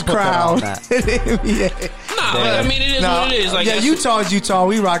that- racist don't put that crowd on that. in the NBA. Nah, but I mean, it is Nah, what it is. Like, yeah, that's- Utah's Utah.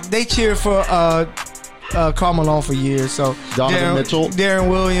 We rock. They cheer for Karl Malone for years. So Donovan Mitchell. Darren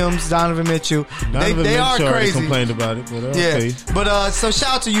Williams, Donovan Mitchell. Donovan they are Mitchell already crazy. complained about it, but Yeah, okay. but so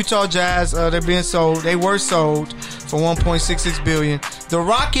shout out to Utah Jazz. They're being sold. They were sold for $1.66 billion. The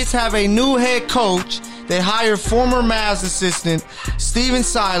Rockets have a new head coach. They hired former Mavs assistant Steven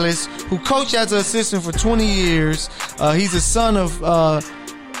Silas, who coached as an assistant for 20 years. He's the son of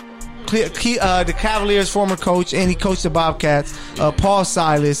the Cavaliers' former coach, and he coached the Bobcats, Paul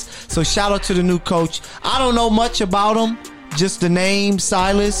Silas. So shout out to the new coach. I don't know much about him, just the name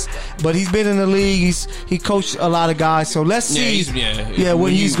Silas, but he's been in the league. He coached a lot of guys. So let's see,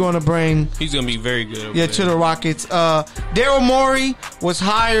 what he's going to bring. He's going to be very good. over Yeah, there. to the Rockets. Daryl Morey was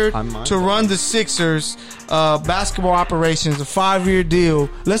hired I might to run the Sixers basketball operations, a 5-year deal.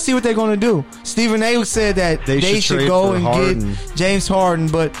 Let's see what they're going to do. Stephen A. said that They they should should trade go for and Harden. get James Harden,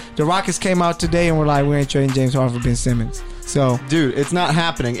 but the Rockets came out today and were like, we ain't trading James Harden for Ben Simmons. So Dude, it's not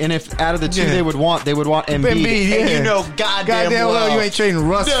happening. And if out of the two Yeah. they would want Embiid. Embiid, yeah. And you know goddamn well you ain't trading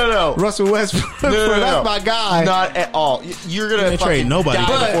No. Russell Westbrook. No. That's my guy. Not at all. You're gonna ain't fucking trading nobody. die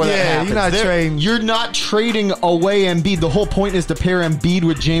But, before that yeah, happens. you're not trading- You're not trading away Embiid. The whole point is to pair Embiid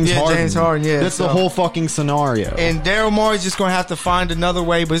with James Yeah, Harden. James Harden, yeah, That's the so- whole fucking scenario. And Daryl Morey's just gonna have to find another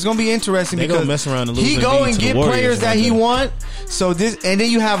way, but it's gonna be interesting They because gonna mess around and lose he Embiid go and to the get Warriors players that one he day. want. So this, and then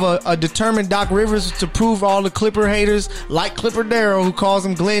you have a determined Doc Rivers to prove all the Clipper haters, like Clipper Daryl, who calls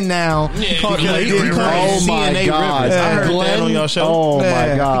him Glenn now. Yeah, He called him Glenn Glenn Rivers. Rivers. Oh my CNA God! Rivers. I heard Yeah. that on your show. Oh Yeah.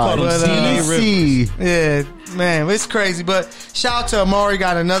 my He God! called him But, CNA Rivers. Yeah, man, it's crazy. But shout out to Amari,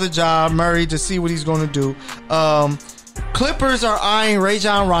 got another job, Murray, to see what he's going to do. Clippers are eyeing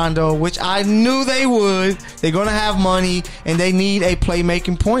Rajon Rondo, which I knew they would. They're going to have money, and they need a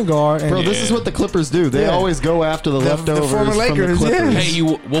playmaking point guard. And Bro, this is what the Clippers do. They always go after the leftovers former from Lakers, the Clippers. yeah.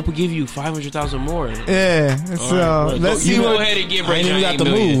 Hey, we'll give you $500,000 more. Yeah. So let's see you what. go ahead and get I ain't Ray even John got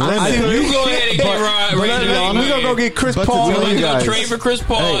the move. Let's see what You go ahead and get Ray John. We're going to go get Chris But to Paul. tell We're you gonna guys- trade for Chris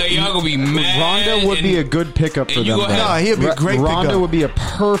Paul, and y'all gonna be mad. Rondo would be a and- good pickup for and you them. gonna though. have- No, he'll be a great Rondo pickup. would be a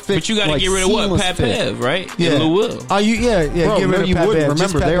perfect. But you got to like, get rid of what? seamless Pat fit. Bev, right? Yeah. And Lou Will. Oh, yeah. Bro, Get rid no, of you Pat wouldn't. Bev. Just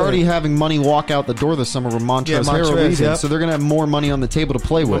Remember, Pat they're Bev. already having money walk out the door this summer with Montrezl Montrezl, Harrell leaving, yep. so they're gonna have more money on the table to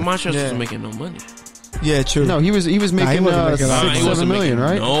play But with. Montrezl Yeah. wasn't making no money. Yeah, true. No, he was making wasn't making a lot. $6-7 He wasn't million,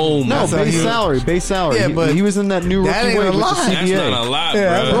 making right? no no, money. base salary. Yeah, but he was in that new that rookie ain't wage a with the lot. That's CBA. not a lot,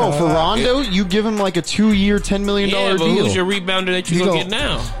 Yeah, bro. Bro, for Rondo, you give him like a 2-year, $10 million Yeah, but deal. who's your rebounder that you You gonna go- get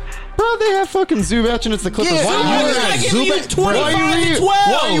now? Bro, they have fucking Zubac and it's the Clippers. Yeah, Why Zubac are you is worried? not giving you 25 to 12.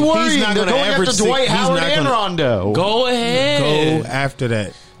 Why are you He's worried? not They're gonna going average after six- Dwight he's Howard not and gonna- Rondo. Go ahead. Go after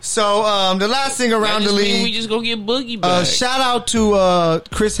that. So the last thing around the That just mean we league. just go get Boogie back. Shout out to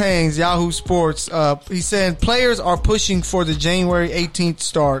Chris Haynes, Yahoo Sports. He said players are pushing for the January 18th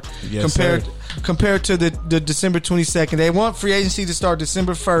start Yes, compared to the December 22nd. They want free agency to start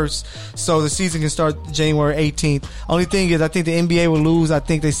December 1st, so the season can start January 18th. Only thing is, I think the NBA will lose. I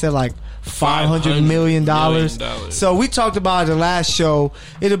think they said like $500 million. So we talked about it the last show.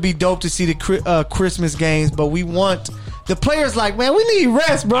 It'll be dope to see the Christmas games, but we want. The players like, man, we need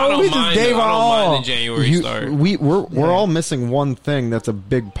rest, I bro. don't We just mind. gave I our don't all. mind the January start. We're all missing one thing that's a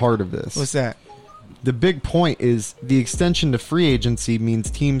big part of this. What's that? The big point is the extension to free agency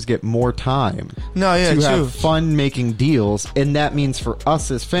means teams get more time No, yeah, to true. have fun making deals, and that means for us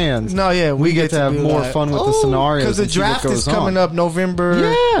as fans, No, yeah, we get to have be more like, fun with the scenarios because the and see what draft goes is coming on. up November.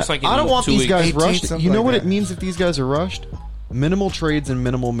 Yeah, It's like in I don't want 2 these weeks. guys 18th, rushed. something You know like what that. it means if these guys are rushed? Minimal trades and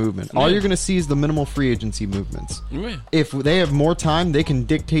minimal movement. All Yeah. you're going to see is the minimal free agency movements. Yeah. If they have more time, they can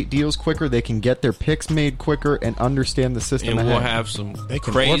dictate deals quicker. They can get their picks made quicker and understand the system And ahead. we'll have some They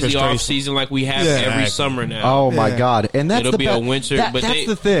can crazy orchestrate off season like we have Yeah. every Exactly. summer now. Oh my Yeah. God! And that's It'll the be a winter, but that's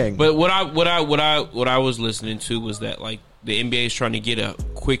the thing. But what I was listening to was that like the NBA is trying to get a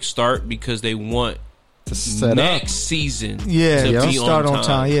quick start because they want to set next up. season Yeah, to be start on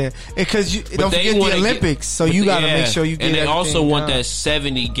time. Yeah, because don't they forget wanna the Olympics, so you got to make sure you get. And they also want done. that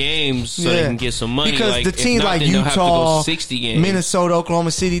 70 games so they can get some money. Because like, the if teams not, like then they'll have to go Utah, 60 games. Minnesota,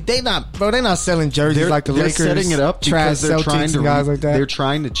 Oklahoma City, they're not selling jerseys like the they're Lakers. setting it up trash because they're Celtics trying to and guys like that. they're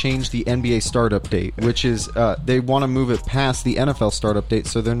trying to change the NBA startup date, which is they want to move it past the NFL startup date,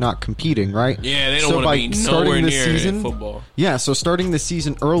 so they're not competing, right? Yeah, they don't So want by to be starting nowhere this near season, football. Yeah, so starting the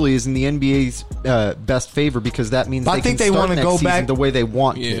season early is in the NBA's best favor because that means But I they think can they start wanna next go season back- the way they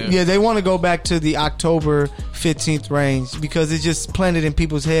want Yeah. to. Yeah, they want to go back to the October 15th range because it's just planted in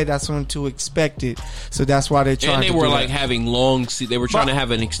people's head. That's when to expect it. So that's why they're trying. And they to were do like that. having long. They were trying But to have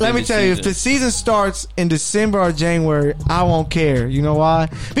an extended. Let me tell you, if the season starts in December or January, I won't care. You know why?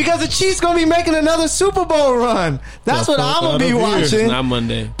 Because the Chiefs gonna be making another Super Bowl run. That's what I'm gonna be Out of here. it's watching. not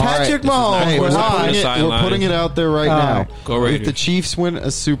Monday. Patrick All Mahomes. Hey, was we're, hot. putting it, sideline. we're putting it out there right All now. right. Go Raiders. If the Chiefs win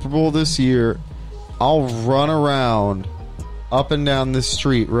a Super Bowl this year, I'll run around up and down this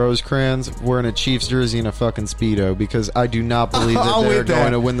street, Rosecrans, wearing a Chiefs jersey and a fucking Speedo because I do not believe that I'm they're with that.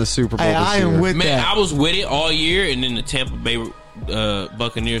 going to win the Super Bowl Hey, this I year. am with Man, that. I was with it all year, and then the Tampa Bay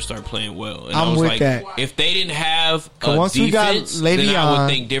Buccaneers start playing well. And I I'm was with like, that. if they didn't have a Once we got defense, then I Le'Veon- would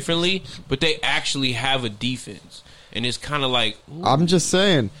think differently. But they actually have a defense, and it's kind of like ooh, I'm just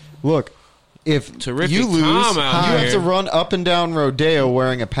saying, look, if Terrific you lose, time out you have here. to run up and down Rodeo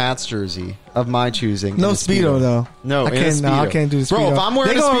wearing a Pats jersey of my choosing. No and a Speedo though. No, I and a can't. No, I Speedo. can't do the Speedo. Bro, if I'm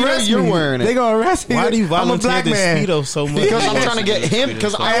wearing They a gonna Speedo, arrest you're me. wearing it. They gonna arrest me. Why do you I'm a volunteer black the man. Speedo so much? Because I'm trying to get him.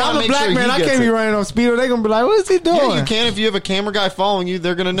 Because I Hey, want I'm to a make black sure man. he I gets can't be it. running on Speedo. They gonna be like, "What is he doing?" Yeah, you can if you have a camera guy following you.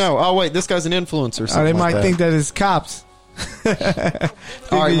 They're gonna know. Oh wait, this guy's an influencer. Or something They like might that. think that it's cops. All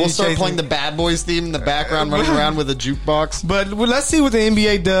right, we'll start playing the Bad Boys theme in the background, running around with a jukebox. But let's see what the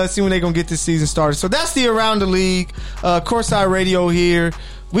NBA does. See when they're gonna get this season started. So that's the Around the League. Courtside Radio here.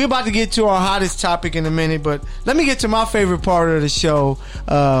 We're about to get to our hottest topic in a minute, but let me get to my favorite part of the show.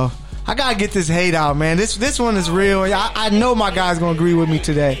 I gotta get this hate out, man. This one is real. I know my guy's gonna agree with me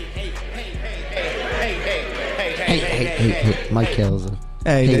today. Hey, Mike Kelza.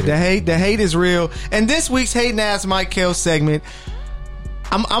 Hey, the hate is real. And this week's Hate and Ask Mike Kell segment,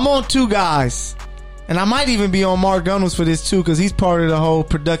 I'm on two guys. And I might even be on Mark Gunnels for this too, because he's part of the whole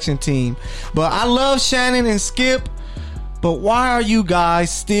production team. But I love Shannon and Skip. But why are you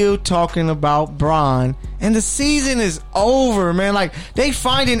guys still talking about Bron? And the season is over, man. Like, they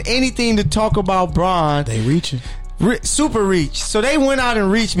finding anything to talk about Bron. They reaching. Super reach. So they went out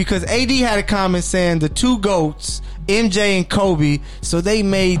and reached because AD had a comment saying the two GOATs MJ and Kobe, so they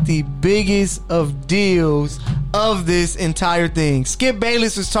made the biggest of deals of this entire thing. Skip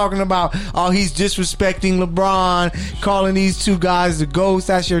Bayless was talking about, oh, he's disrespecting LeBron, calling these two guys the ghosts.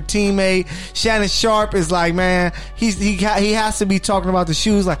 That's your teammate. Shannon Sharp is like, man, he has to be talking about the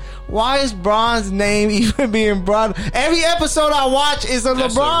shoes. Like, why is Bron's name even being brought? Every episode I watch is a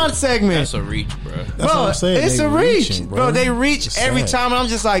LeBron segment. That's a reach, bro. That's what I'm saying. It's They a reach, reaching, bro. They reach It's every sad. time, and I'm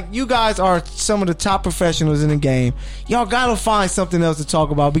just like, you guys are some of the top professionals in the game. Y'all gotta find something else to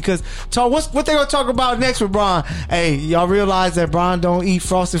talk about, because what they gonna talk about next with Bron? Hey, y'all realize that Bron don't eat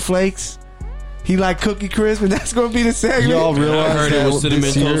Frosted Flakes? He like Cookie Crisp, and that's gonna be the segment. Y'all I realize heard it that was Cinnamon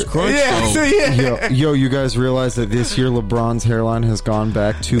this year, Toast Crunch. yeah, though. so yeah. yo, you guys realize that this year LeBron's hairline has gone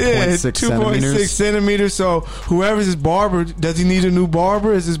back 2.6 centimeters? centimeters. So whoever's his barber, does he need a new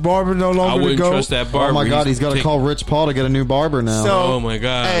barber? Is his barber no I longer to wouldn't go? trust that barber. Oh my God, he's got to take- call Rich Paul to get a new barber now. So- Oh my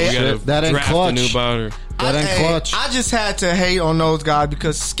God, Hey, we gotta that ain't draft a clutch. new barber. That ain't clutch. I just had to hate on those guys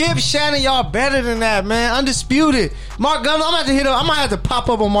because Skip, Shannon, y'all better than that, man. Undisputed. Mark Gunnell, I'm gonna have to hit up. I might have to pop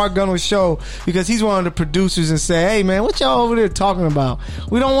up on Mark Gunnell's show because he's one of the producers and say, hey man, what y'all over there talking about?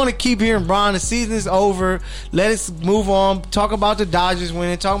 We don't want to keep hearing Bron. The season is over. Let us move on. Talk about the Dodgers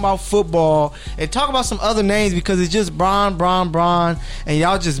winning. Talk about football and talk about some other names because it's just Bron, and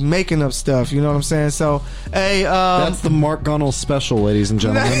y'all just making up stuff. You know what I'm saying? So, hey, That's the Mark Gunnell special, ladies and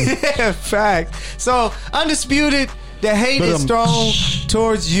gentlemen. yeah, fact. So, undisputed, the hate But, is strong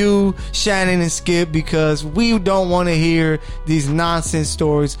towards you, Shannon and Skip, because we don't want to hear these nonsense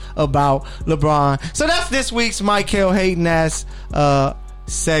stories about LeBron. So that's this week's Michael hating ass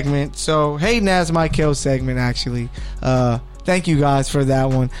segment. So hating ass Michael segment, actually. Thank you guys for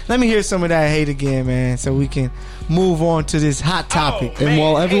that one. Let me hear some of that hate again, man, so we can move on to this hot topic. And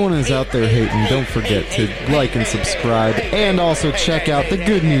while everyone is out there hating, don't forget to like and subscribe, and also check out the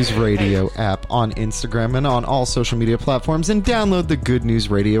Good News Radio app on Instagram and on all social media platforms, and download the Good News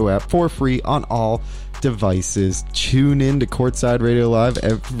Radio app for free on all devices. Tune in to Courtside Radio Live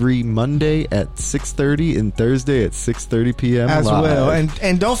every Monday at 6:30 and Thursday at 6:30 p.m. as live. well,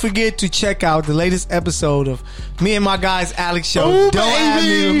 and don't forget to check out the latest episode of me and my guys Alex show. Ooh, Don't add me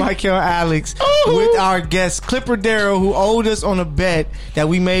baby. with Michael Alex Ooh. with our guest Clipper Darrow, who owed us on a bet that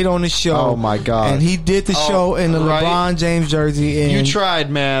we made on the show. Oh, my God. And he did the show in the right. LeBron James jersey. And You tried,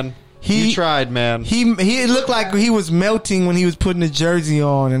 man. You tried, man. He it looked like he was melting when he was putting the jersey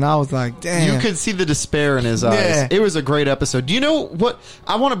on, and I was like, damn. You could see the despair in his eyes. Yeah. It was a great episode. Do you know what?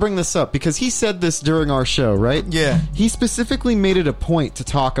 I want to bring this up because he said this during our show, right? Yeah. He specifically made it a point to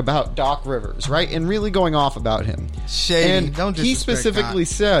talk about Doc Rivers, right? And really going off about him. Shady. And Don't he disrespect specifically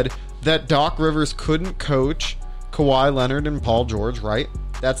Doc. said that Doc Rivers couldn't coach Kawhi Leonard and Paul George, right?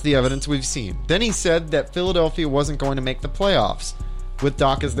 That's the evidence we've seen. Then he said that Philadelphia wasn't going to make the playoffs with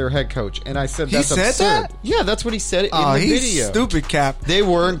Doc as their head coach. And I said, He that's said absurd. that? Yeah, that's what he said in Oh, the he's video. stupid, Cap. They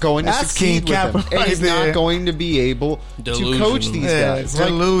weren't going to That's succeed King with him. Cap And right he's there. not going to be able to Delusional. coach these Yeah, guys.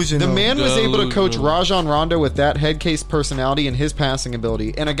 delusional. The man was able to coach Delusional. Rajon Rondo with that head case personality and his passing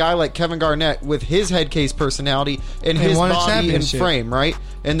ability, and a guy like Kevin Garnett with his head case personality and his won a body and championship. frame, right?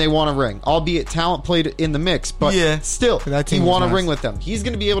 And they won a ring. Albeit talent played in the mix, but Yeah. still, That he team was won a nice. ring with them. He's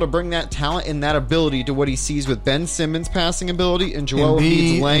going to be able to bring that talent and that ability to what he sees with Ben Simmons' passing ability and Joel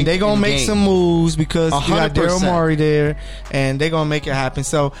Embiid's length. And they gonna and make game. some moves because you got 100%. Daryl Morey there, and they gonna make it happen.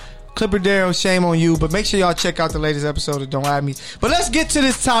 So, Clipper Darrow, shame on you, but make sure y'all check out the latest episode of Don't Add Me. But let's get to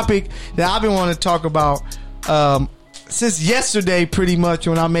this topic that I've been wanting to talk about since yesterday, pretty much,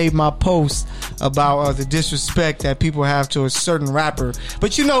 when I made my post about the disrespect that people have to a certain rapper.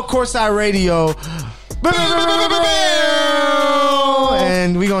 But you know, Courtside Radio.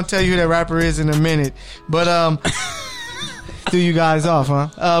 And we're gonna tell you who that rapper is in a minute. But threw you guys off, huh?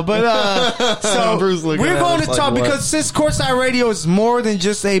 So Bruce looking we're at going us to like, talk what? because since Courtside Radio is more than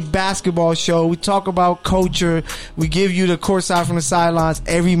just a basketball show, we talk about culture. We give you the Courtside from the sidelines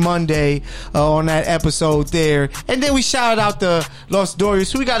every Monday on that episode there, and then we shout out the Los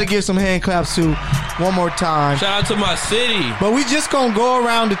Dorios, who we got to give some hand claps to one more time. Shout out to my city. But we just gonna go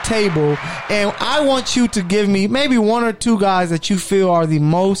around the table, and I want you to give me maybe one or two guys that you feel are the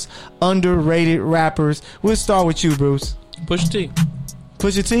most underrated rappers. We'll start with you, Bruce. Push T.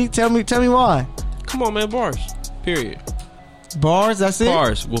 Pusha T, tell me why. Come on, man. Bars. Period. Bars, that's it.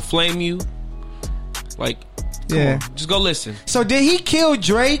 Bars will flame you. Like, come Yeah. on. Just go listen. So did he kill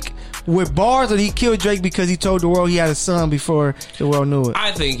Drake with bars, or did he kill Drake because he told the world he had a son before the world knew it?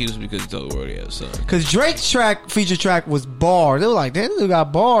 I think he was because he told the world he had a son. Because Drake's feature track was bars. They were like, damn, this dude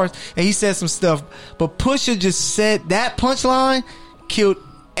got bars, and he said some stuff. But Pusha just said that punchline killed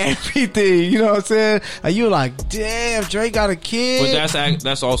everything. You know what I'm saying? And you're like, damn, Drake got a kid. But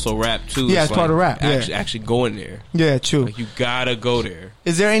that's also rap too. Yeah, it's part of rap. Actually going there. Yeah, true. Like you gotta go there.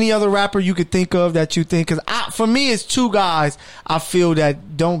 Is there any other rapper you could think of that you think? Because for me, it's two guys I feel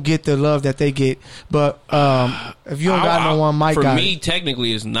that don't get the love that they get. But if you don't got no one, Mike got For me,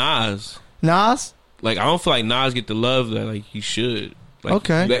 technically, it's Nas. Nas? Like I don't feel like Nas get the love that like he should. Like,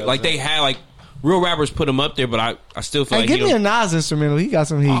 Okay. Like they had like real rappers put him up there, but I still feel Hey, like give me a Nas instrumental. He got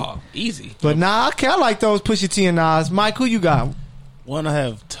some heat. Oh, easy. But I like those Pusha T and Nas. Mike, who you got? One, I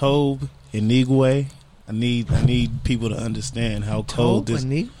have Tobe and Nigwe. I need people to understand how cold this.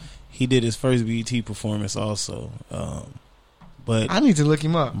 He did his first BET performance also, but I need to look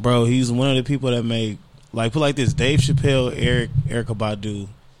him up. Bro, he's one of the people that make put like this. Dave Chappelle, Erykah Badu,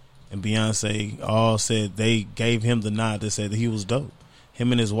 and Beyonce all said they gave him the nod that said that he was dope.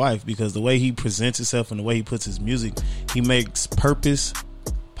 Him and his wife, because the way he presents himself and the way he puts his music, he makes purpose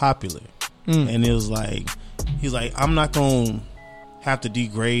popular. And it was like he's like, I'm not gonna have to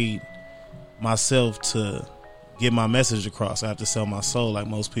degrade myself to get my message across. I have to sell my soul like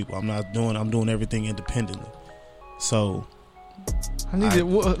most people. I'm doing everything independently. So I need to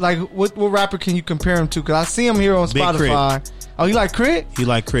what rapper can you compare him to? Because I see him here on Big Spotify. Crit. Oh, you like Crit? He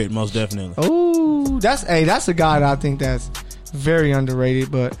like Crit most definitely. Oh, that's a guy that I think that's very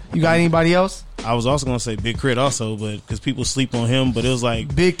underrated. But you got anybody else? I was also gonna say Big Crit also, but because people sleep on him. But it was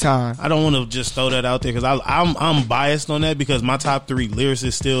like big time. I don't want to just throw that out there because I'm biased on that because my top 3 lyrics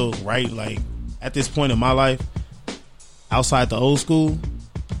is still right. Like at this point in my life, outside the old school,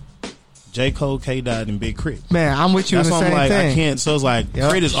 J. Cole, K. Dot, and Big Crit. Man, I'm with you. That's in the why same I'm like thing. I can't. So it's like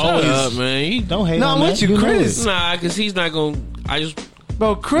Crit is Shut always up, man. Don't hate. No, on I'm that. with you. Crit is Because he's not gonna.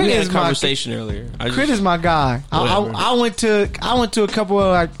 Bro, Crit We had is a conversation earlier. Crit is my guy. I went to a couple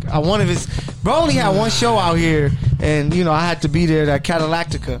of one of his. Bro only had one show out here, and I had to be there at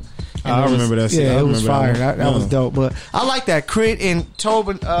Cadillactica. I remember that. Yeah, it was fire. That was dope. But I like that Crit and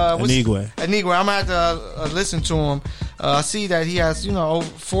Tobin. Anigwe. I'm gonna have to listen to him. I see that he has over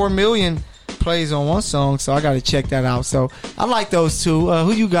 4 million plays on one song, so I got to check that out. So I like those two.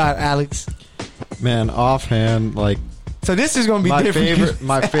 Who you got, Alex? Man, offhand, so this is gonna be different.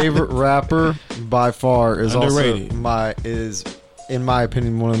 My favorite rapper by far is Underrated. in my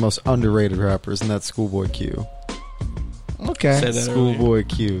opinion, one of the most underrated rappers, and that's Schoolboy Q. Okay, Said that Schoolboy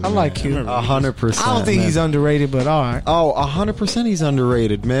Q. I like Q. 100%. I don't think he's underrated, but all right. Oh, 100% he's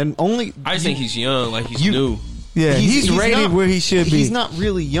underrated, man. I just think he's young, like he's new. Yeah, he's rated not, where he should be. He's not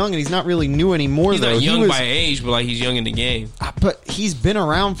really young, and he's not really new anymore. He's though. not young by age, but he's young in the game. But he's been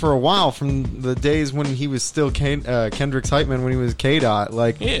around for a while, from the days when he was still Kendrick's hype man, when he was K-Dot.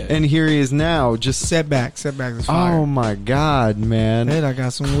 And here he is now. Just setbacks is fire. Oh my god, man! Man, I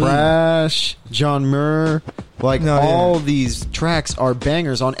got some Crash, John Muir. All these tracks are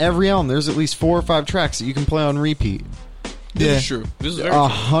bangers on every album. There's at least 4 or 5 tracks that you can play on repeat. This is true. This is very true.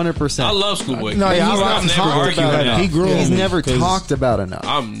 100%. I love Schoolboy. No, yeah, I'm never arguing about enough. He grew. He's never talked about enough.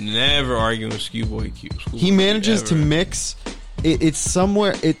 I'm never arguing with Schoolboy Q. He manages to mix. It's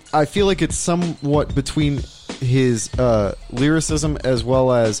somewhere. I feel like it's somewhat between his lyricism as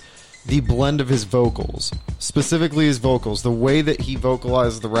well as the blend of his vocals, specifically his vocals. The way that he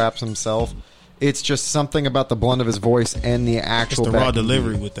vocalizes the raps himself. It's just something about the blend of his voice and the actual It's the raw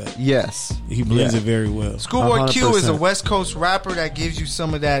delivery with that. Yes. He blends it very well. Schoolboy Q is a 100%. West Coast rapper that gives you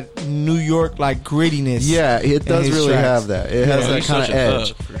some of that New York grittiness. Yeah, it does his really tracks. have that. It has that he's kind of such a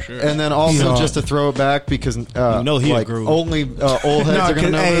edge. thug, for sure. And then also, just to throw it back, because he a groove. only old heads are going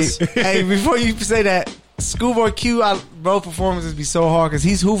to know this. Hey, before you say that, Schoolboy Q, bro, performances be so hard because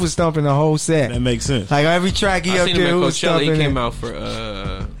he's Hoover stumping the whole set. That makes sense. Like every track he I up seen him there, at Hoover Coachella. stumping. He came it. out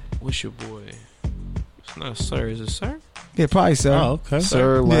for what's your boy? It's not Sir. Is it Sir? Yeah, probably Sir. Oh, okay.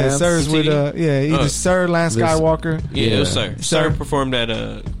 Sir Yeah, Lance. Sir's with either Sir Lance This- Skywalker. Yeah, it was Sir. Sir. Sir performed at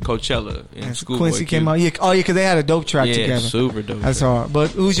Coachella, and Schoolboy Quincy Q. came out. Yeah, because they had a dope track Yeah, together. super dope. That's track. hard. But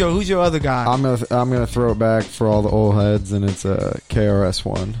who's your other guy? I'm gonna throw it back for all the old heads, and it's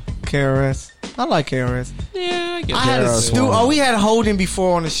KRS-One. KRS. I like KRS. Yeah, I guess. I had KRS-One. we had Holden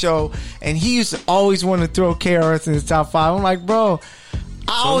before on the show, and he used to always want to throw KRS in his top 5. I'm like, bro,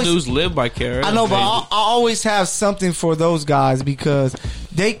 Some dudes live by KRS. I know, but I always have something for those guys because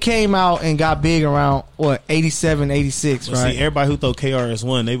they came out and got big around 87, 86, But right? see, everybody who throw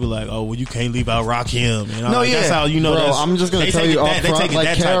KRS-One, they be like, "Oh, well, you can't leave out Rakim." And I'm No, like, yeah. that's how you know. Bro, that's, I'm just gonna they tell take you it up that- they front, take it like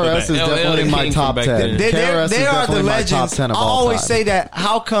that type of KRS back. is LL definitely King my from top back 10. then. They KRS are is the definitely my top legends. 10 of I all always time. say that.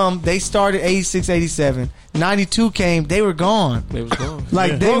 How come they started 86, 87, 92 came, they were gone. It was gone.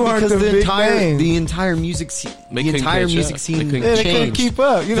 Like they Bro, weren't because the big names. the entire music scene, They couldn't catch up. They scene couldn't- Yeah, they couldn't changed. keep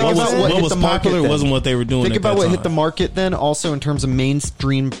up. You know What what I'm saying? what was hit the market popular then? wasn't what they were doing. Think at about that what time. hit the market then. Also, in terms of mainstream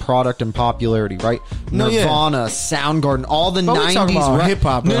mainstream product and popularity, right? No, yeah. Nirvana, Soundgarden, all the But we talking 90s about rap.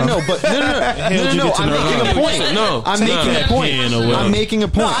 hip-hop, bro. No, but no. I'm making a point. No, I'm making a point. Yeah, no way. I'm making a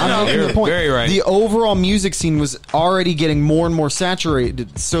point. I'm making a point. Very right. The overall music scene was already getting more and more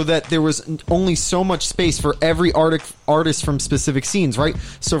saturated, so that there was only so much space for every artist from specific scenes, right?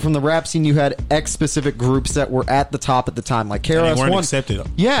 So from the rap scene, you had X specific groups that were at the top at the time, like And they weren't KRS-One. accepted.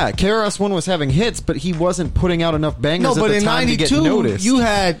 Yeah, KRS-One was having hits, but he wasn't putting out enough bangers No, but at the in time to get '92, noticed. you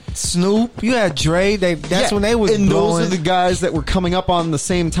had Snoop, you had Dre. That's when they was and blowing. those are the guys that were coming up on the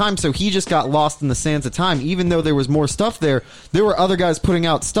same time. So he just got lost in the sands of time. Even though there was more stuff there were other guys putting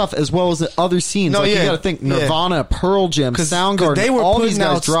out stuff as well as other scenes. No, like yeah. you got to think Yeah. Nirvana, Pearl Jam, Soundgarden. they were all putting these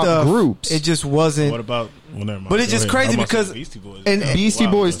guys out dropped stuff. groups. It just wasn't. What about? Well, never mind. But it's Go just ahead. crazy I'm about to because- say Beastie Boys. and- Beastie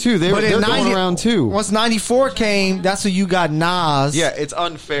Wow. Boys too. They're But in going around too. Once '94 came, that's when you got Nas. Yeah, it's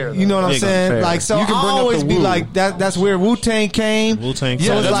unfair. You know what I'm Yeah, saying? unfair. Like, so You can I bring up always the be Wu. like, that's where Wu-Tang came. Wu-Tang. Yeah,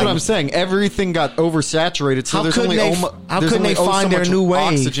 So it's that's like- what I'm saying. Everything got oversaturated. So How there's couldn't only they- almo- how there's couldn't only they find so their much new wave?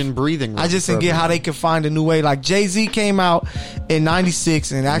 oxygen breathing. I just didn't get how they could find a new way. Like Jay-Z came out in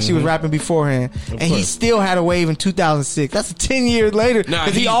 '96 and actually was rapping beforehand, and he course. still had a wave in 2006. That's 10 years later. Nah,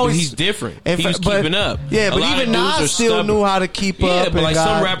 'Cause he's different. He was but- keeping up. Yeah, A but lot even of dudes are Nas still stubborn. knew how to keep Yeah, up. but and like got-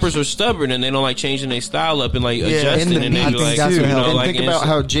 some rappers are stubborn and they don't like changing their style up and like adjusting And and the they I be think like, that's you what know, helped. And like think in about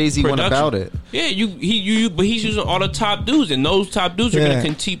how Jay-Z went production. about it. Yeah, but he's using all the top dudes, and those top dudes are Yeah.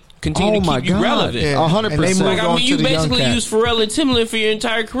 going to continue Oh to my keep you God. relevant. Yeah. 100%. And they moved Like I on mean, to you the young basically cats. use Pharrell and Timbaland for your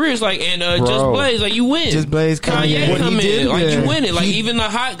entire careers, like and Just Bro. Blaze, like you win. Just Blaze, Kanye. What come he did, in, like yeah. you win it. Like He- even the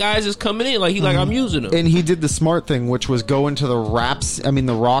hot guys is coming in, like he like I'm using them. And he did the smart thing, which was go into the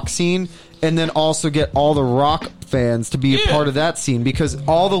the rock scene, and then also get all the rock fans to be a Yeah. part of that scene, because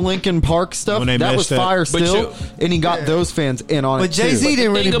all the Linkin Park stuff, When they that was meshed up. fire But still, and he got those fans in on But it too. Jay-Z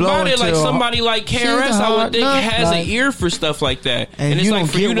didn't really Think blow about it, like until- somebody like KRS, I would think has like- an ear for stuff like that, And and it's you like don't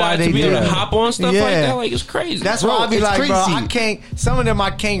for get you why not they to be able do to it. hop on stuff like Yeah. that, like it's crazy. That's Bro, why I be it's like, bro, crazy. I can't. Some of them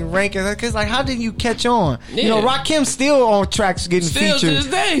I can't rank it because, like, how did you catch on? You know, Yeah. Rakim still on tracks getting Still to featured. this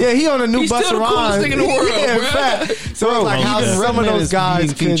day. Yeah, he on a new He's Busta still the coolest Rhymes. thing in the world, yeah, bro. fact. So it's like how even some of Redman those is guys being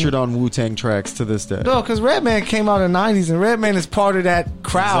couldn't- featured on Wu-Tang tracks to this day. No, because Redman came out in the '90s, and Redman is part of that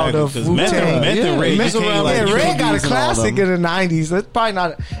crowd Exactly, of 'cause Wu Meth Tang. and Red Meth became around like Yeah, Red got a Biggies and all classic them. in the '90s. That's probably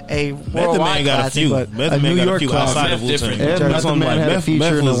not a Method worldwide Man got a classic, few. but Method a Man New got a York few classic. outside of Meth different. Wu-Tang. And That's Method something Man like had a Meth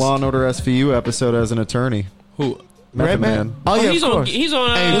feature in the was- Law and Order SVU episode as an attorney. Who? Method Redman? Man. Oh yeah, he's of on. course. He's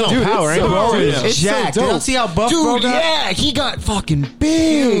on. Hey, He's on dude, Power, it's ain't he? so- Yeah. It's jacked. so Y'all dope. see how buff bro Dude, got? yeah, he got fucking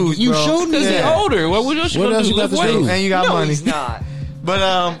big. Huge, You bro. showed me Because he's that. older. What else you What gonna else do? you got Lift to do? weights? And you got No, money. he's not. But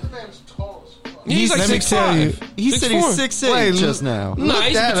He's like let me 6'5". tell you, He said he's 6'4". 6'8" Wait, just now. No, Look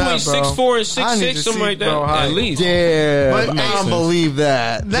he's that between up, bro. 6'4" and I need 6'6", to something see, like that. bro, height. At least. Yeah, But, I don't believe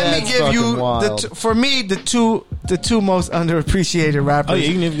that. let me That's give you fucking wild. for me the two most underappreciated rappers. Oh yeah,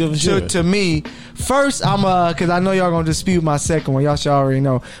 you can give a shit. to me, first I'm because I know y'all gonna dispute my second one. Y'all should already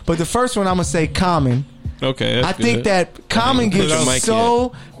know. But the first one I'm gonna say Common. Okay, I think that Common Put it on gets Mike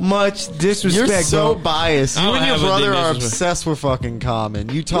so much disrespect. You're so bro. biased. I You don't and your have a brother are disrespect. obsessed with fucking Common.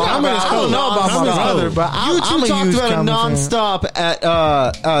 You talk Common about is- I don't know about my nonstop. brother, but you I'm two a talked huge about it Common fan. nonstop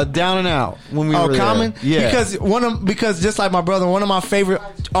at Down and Out when we were there. Common? Yeah, Because just like my brother, one of my favorite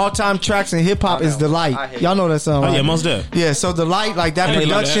all time tracks in hip hop is The Light. Y'all know that song. Oh right? yeah, most def. Yeah, so The Light, like that I didn't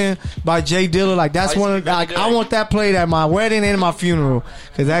know production by Jay Dilla, like that's one of like I want that played at my wedding and my funeral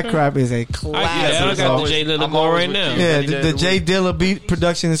because that crap is a classic. I got the Jay Dilla going right now. Yeah, the Jay Dilla beat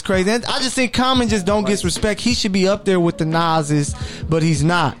production is crazy. And I just think Common just don't get respect. He should be up there with the Nas's, but he's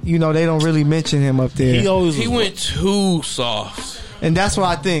not. You know, they don't really mention him up there. He always He was- went too soft. And that's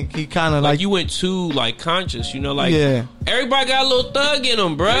why I think he kind of Like like you went too like conscious. You know, like Yeah. everybody got a little thug in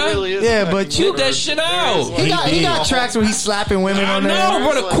them, bruh. yeah, but Get that shit out. he got tracks where he's slapping women I on there. know,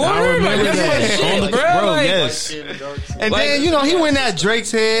 bro. The quarter, like that's that. my shit, on the bro. bro, Like, yes. And Like- then, you know, he went at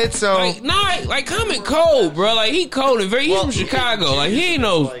Drake's head, so Like, nah, like Common cold, bro. Like he cold and very. He's from Chicago. Like he ain't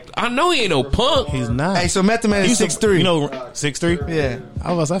no. I know he ain't no punk. He's not. hey, so Method Man is He's 6'3". You know, 6'3". Yeah.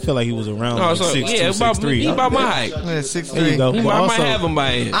 I feel like he was around No, like so 6'2", yeah, about 6'3". he about my height. Yeah, There you 6'3". go. I But might also, have him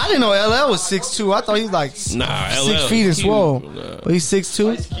by it. I didn't know LL was 6'2". I thought he was like Nah, 6 LL feet and cute. swole. Nah. But he's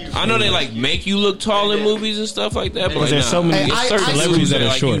 6'2". I know they like make you look tall in movies and stuff like that, but like, there's so many it's certain celebrities dudes that are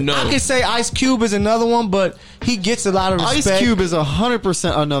like, short. You know. I could say Ice Cube is another one, but he gets a lot of respect. Ice Cube is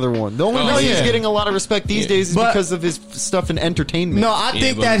 100% another one. The only Oh, reason yeah. he's getting a lot of respect these days is But- because of his stuff in entertainment. No, I Yeah,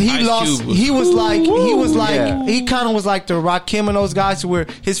 think but that he Ice lost. Cube was- He was like Yeah. he kind of was like the Rakim and those guys, where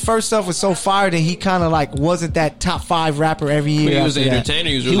his first stuff was so fire that he kind of like wasn't that top 5 rapper every year. But he was after an that. entertainer.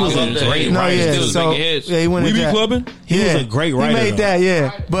 He was really was good a great entertainer. No, He yeah, still was so making hits. yeah, he went We into be that. clubbing. He was a great writer. He made though. that,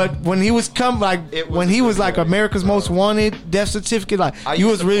 yeah. But when he was like America's Most Wanted, Death Certificate, like you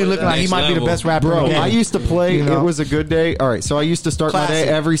was really looking like he might be the best rapper. Bro, in the game. I used to play You know? It Was a Good Day. All right, so I used to start my Classic.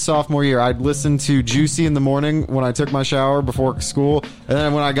 day every sophomore year. I'd listen to Juicy in the morning when I took my shower before school. And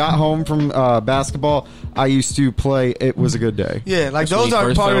then when I got home from basketball, I used to play It Was a Good Day. Yeah, like That's when those he are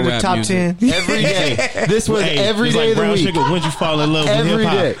first part of started the rap top 10. Every day. This was Hey, every it's day like of the Brown week. Sugar. When'd you fall in love with Every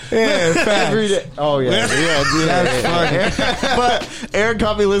hip day. hop? Yeah, facts. Every day. Oh, yeah. But Aaron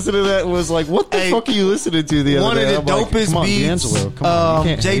caught me listening to that and was like, what the Hey, fuck are you listening to the other One day? of the I'm like, dopest come on, beats D'Angelo. Come on, you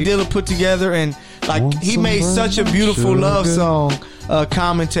can't Jay hate. Dilla put together, and like Want he made some such a brown beautiful love sugar? song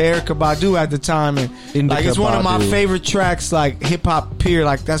common to Erykah Badu at the time, and Indica like it's one of my Badu. favorite tracks, like hip hop peer.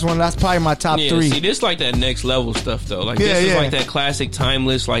 Like that's probably my top Yeah, 3. see, this like that next level stuff though. Like Yeah, this is yeah. like that classic,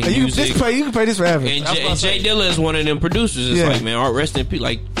 timeless, like you music. can play this forever. And That's what I'm Jay saying. Dilla is one of them producers. It's Yeah. like, man, art rest in peace.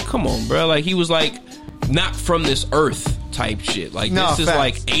 Like, come on, bro. Like he was like not from this earth type shit. Like No, this is facts.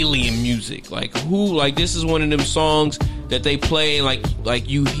 like alien music. Like who? Like this is one of them songs that they play and like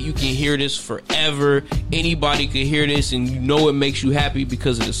you can hear this forever. Anybody could hear this and you know it makes you happy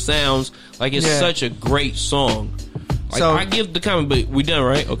because of the sounds. Like it's Yeah. such a great song. Like So- I give the comment, but we done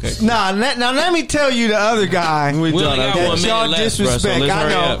right? Okay. Now let me tell you the other guy We We done. only got Okay. one that minute y'all left, bro, so disrespect. let's I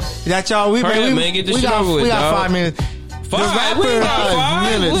hurry know up. that y'all. Hurry up, man. Get this we shit got over with, we got dog. 5 minutes. Five. The We got rapper- 5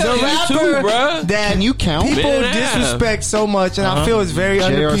 minutes. The Look, rapper two, bruh. that Can you count? people Minute and a half. disrespect so much, and I feel it's very J.R.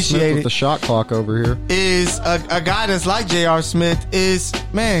 Smith with underappreciated. the shot clock over here. Is a guy that's like J.R. Smith is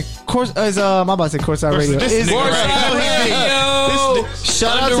I'm about to say Courtside Radio. This Is nigga Courtside Radio.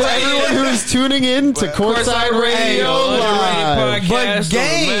 Shout out to Underrated. everyone who's tuning in to Courtside Radio Live. Underrated podcast But on the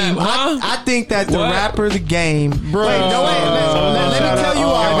Game, map, huh? I think that the What? rapper, the Game, Bro. Wait, no, wait, let me tell you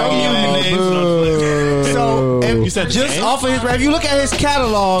why. Everybody Don't give mute me me. names. So, You said the just Game? off of his rap, if you look at his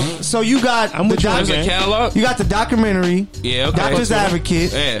catalog, so you got I'm the with you on There's the a game. catalog. you got the documentary, Yeah, okay. Doctor's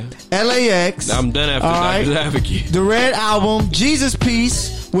Advocate, Yeah, LAX, I'm done after All right. Doctor's Advocate. the Red Album, Jesus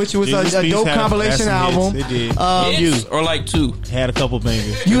Piece, which was Jesus a Piece dope had compilation some hits. album. It did. Hits or like two. Had a couple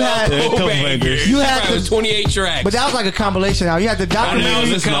bangers. You had, A couple bangers. You had Probably the- 28 tracks. but that was like a compilation album. You had the now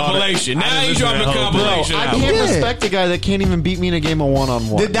documentary. it's a compilation. I Now just you listened to dropping a that whole compilation. I album. can't Yeah. respect a guy that can't even beat me in a game of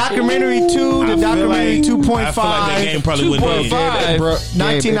one-on-one. The documentary 2, the I feel documentary like- 2.5. I feel like that game probably wouldn't win. 2.5. Bro, Gabe, if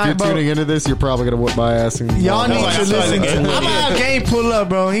 99 you're tuning into this, you're probably gonna whip my ass. And Y'all need like- to I feel like listen the to. game I'm would gonna have Game pull up,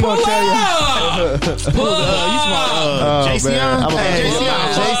 bro. He gonna Pull tell you. up. Pull up. Jason man. I'm Hey, Jason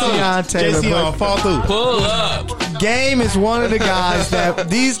Taylor. JC but fall through. Pull up. Game is one of the guys that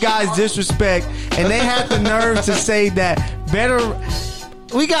these guys disrespect, and they had the nerve to say that better.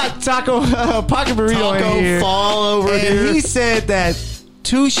 We got Taco Pocket Burrito in here, fall over and here. he said that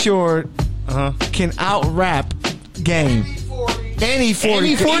Too Short can out rap Game. Any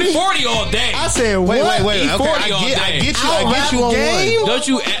 40. E40 all day. I said, what? Wait. E40 Okay, all I day. get you. Out I get you on Game? one. Don't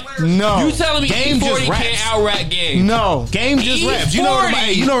you? No. You telling me Game E40 just raps. can't out-rap Game? No. Game just raps. You know where the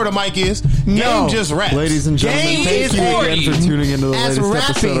mic, you know where the mic is. No. Game just raps. Ladies and gentlemen, Game thank is you again 40. for tuning into the As latest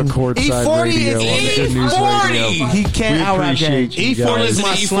episode of rapping. Courtside E40 Radio is on Good News E40. Radio. He can't We out-rap Game. appreciate you E40 is guys.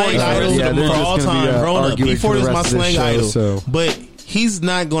 my E40 slang is idol yeah, they're for just all gonna be, time. Growing up, arguing for E40 the is my rest of this slang show, idol. so- But he's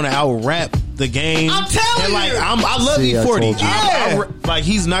not going to out rap the Game. I'm telling and like, you. I love See, I E40. told you. Yeah. Like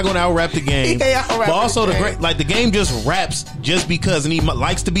he's not going to out rap the Game. He ain't out-rap But also the the Game. great, like the Game just raps just because, and he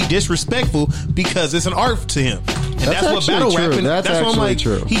likes to be disrespectful because it's an art to him. And that's what actually battle true. rapping. That's What I'm actually like.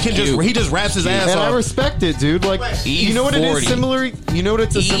 true. He just raps his ass And I off. respect it, dude. Like, you know what it is E40. similar? You know what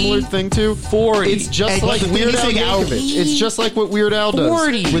it's a similar thing to? 40. It's just Hey, like but the Weird thing Al is, like, Yankovic. It's just like what Weird Al does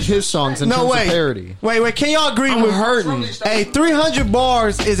 40. with his songs in No, terms wait. of parody. Wait. Can y'all agree with hurting. Hey, 300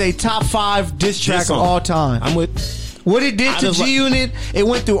 Bars is a top 5 diss track of song. all time. I'm with. What it did I to just like- G Unit, it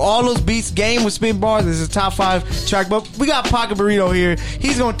went through all those beats. Game with spin bars is a top 5 track. But we got Pocket Burrito here.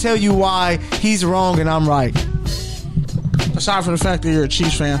 He's gonna tell you why he's wrong and I'm right. Aside from the fact that you're a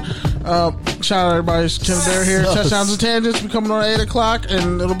Chiefs fan, shout out everybody. It's Tim Bear here. Touchdowns and Tangents be coming on at 8 o'clock,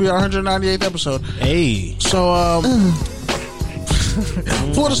 and it'll be our 198th episode. Hey. So,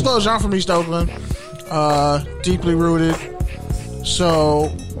 full disclosure, I'm from East Oakland, deeply rooted. So,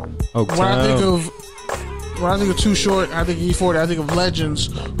 when I think of Too Short, I think of E40, I think of legends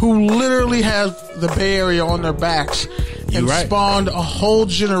who literally have the Bay Area on their backs and right. spawned a whole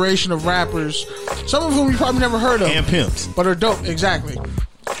generation of rappers, some of whom you probably never heard of, And pimps. but are dope, exactly.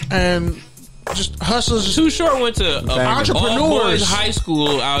 And just hustlers. Too Short went to Entrepreneurs. all boys high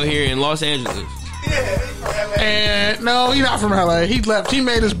school out here in Los Angeles. And no, he's not from LA. He left. He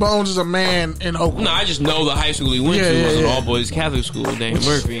made his bones as a man in Oakland. No, I just know the high school he went to was an all-boys Catholic school, Dane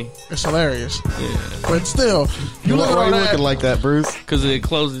Murphy. It's hilarious. Yeah. But still, you look at Why all are you that. looking like that, Bruce? Because they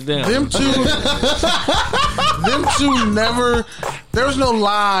closed it down. Them two never. There's no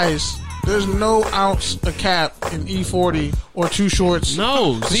lies. There's no ounce of cap in E40 or Too Short's.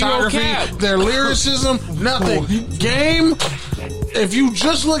 No, zero discography. cap. Their lyricism, nothing. Game. If you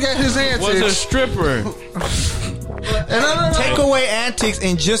just look at his antics, Was a stripper. and no. Take away antics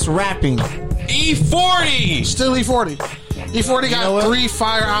and just rapping. E40. Still E40. E40 got know what? 3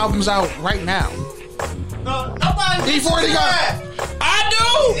 fire albums out right now. Nobody E40 got. I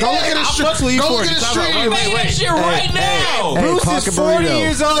do. Go look at his stream. Go look at his stream. Make that shit right now. Bruce Pocket is 40 Burrito.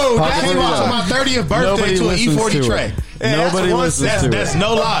 years old. Pocket That's Came out Burrito. to my 30th birthday Nobody to an listens E40 to it. track. Nobody listens to it. That's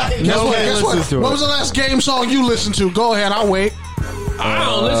no lie. Nobody listens to it. What was the last game song you listened to? Go ahead, I'll wait. I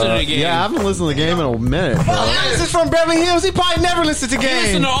don't listen to the game. Yeah, I haven't listened to the game in a minute. Bro. This is from Beverly Hills. He probably never listened to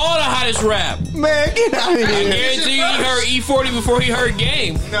Listen Game. to all the hottest rap. Man, get out of I here. guarantee you he heard E40 before he heard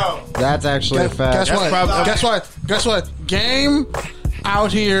Game. No. That's actually a fact. Guess what? Game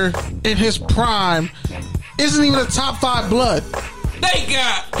out here in his prime isn't even a top 5 blood. They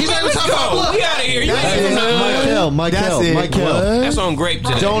got. He's not even Let's top go. 5 blood. We out of here. You That's ain't it. from the hood. Michael. That's on Grape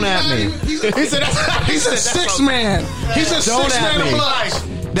today. Don't at me. He's a 6 man. He's a 6 Don't at man of me. blood.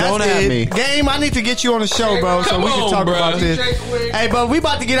 That's Don't it. at me. Game, I need to get you on the show, bro, so Come we can on, talk bro. about this. Hey, but we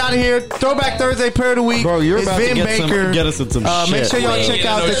about to get out of here. Throwback Thursday, Player of the Week. Bro, you're It's about Vin to Baker. get us in some shit. Make sure y'all We ain't check getting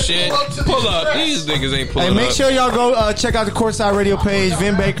out no the shit. Pull up. These niggas ain't pulling Hey, make up. sure y'all go check out the Courtside Radio page.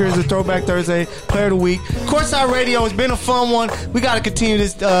 Vin Baker is the Throwback Thursday Player of the Week. Courtside Radio has been a fun one. We got to continue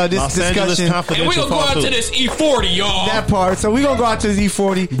this Los Angeles discussion. And Confidential. we gonna go out to this E40, y'all. That part. So we gonna go out to the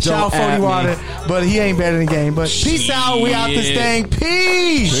E40. Shout out at 40 me. Water, but he ain't better than Game. But peace out. We out this Shit. thing.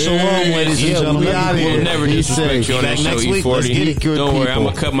 Peace. Shalom, ladies and gentlemen. We out We'll here. never Be disrespect safe. you on that Back show, next week. Let's E40. get it. Good Don't worry, I'm people.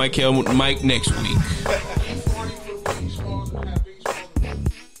 gonna cut Mike next week.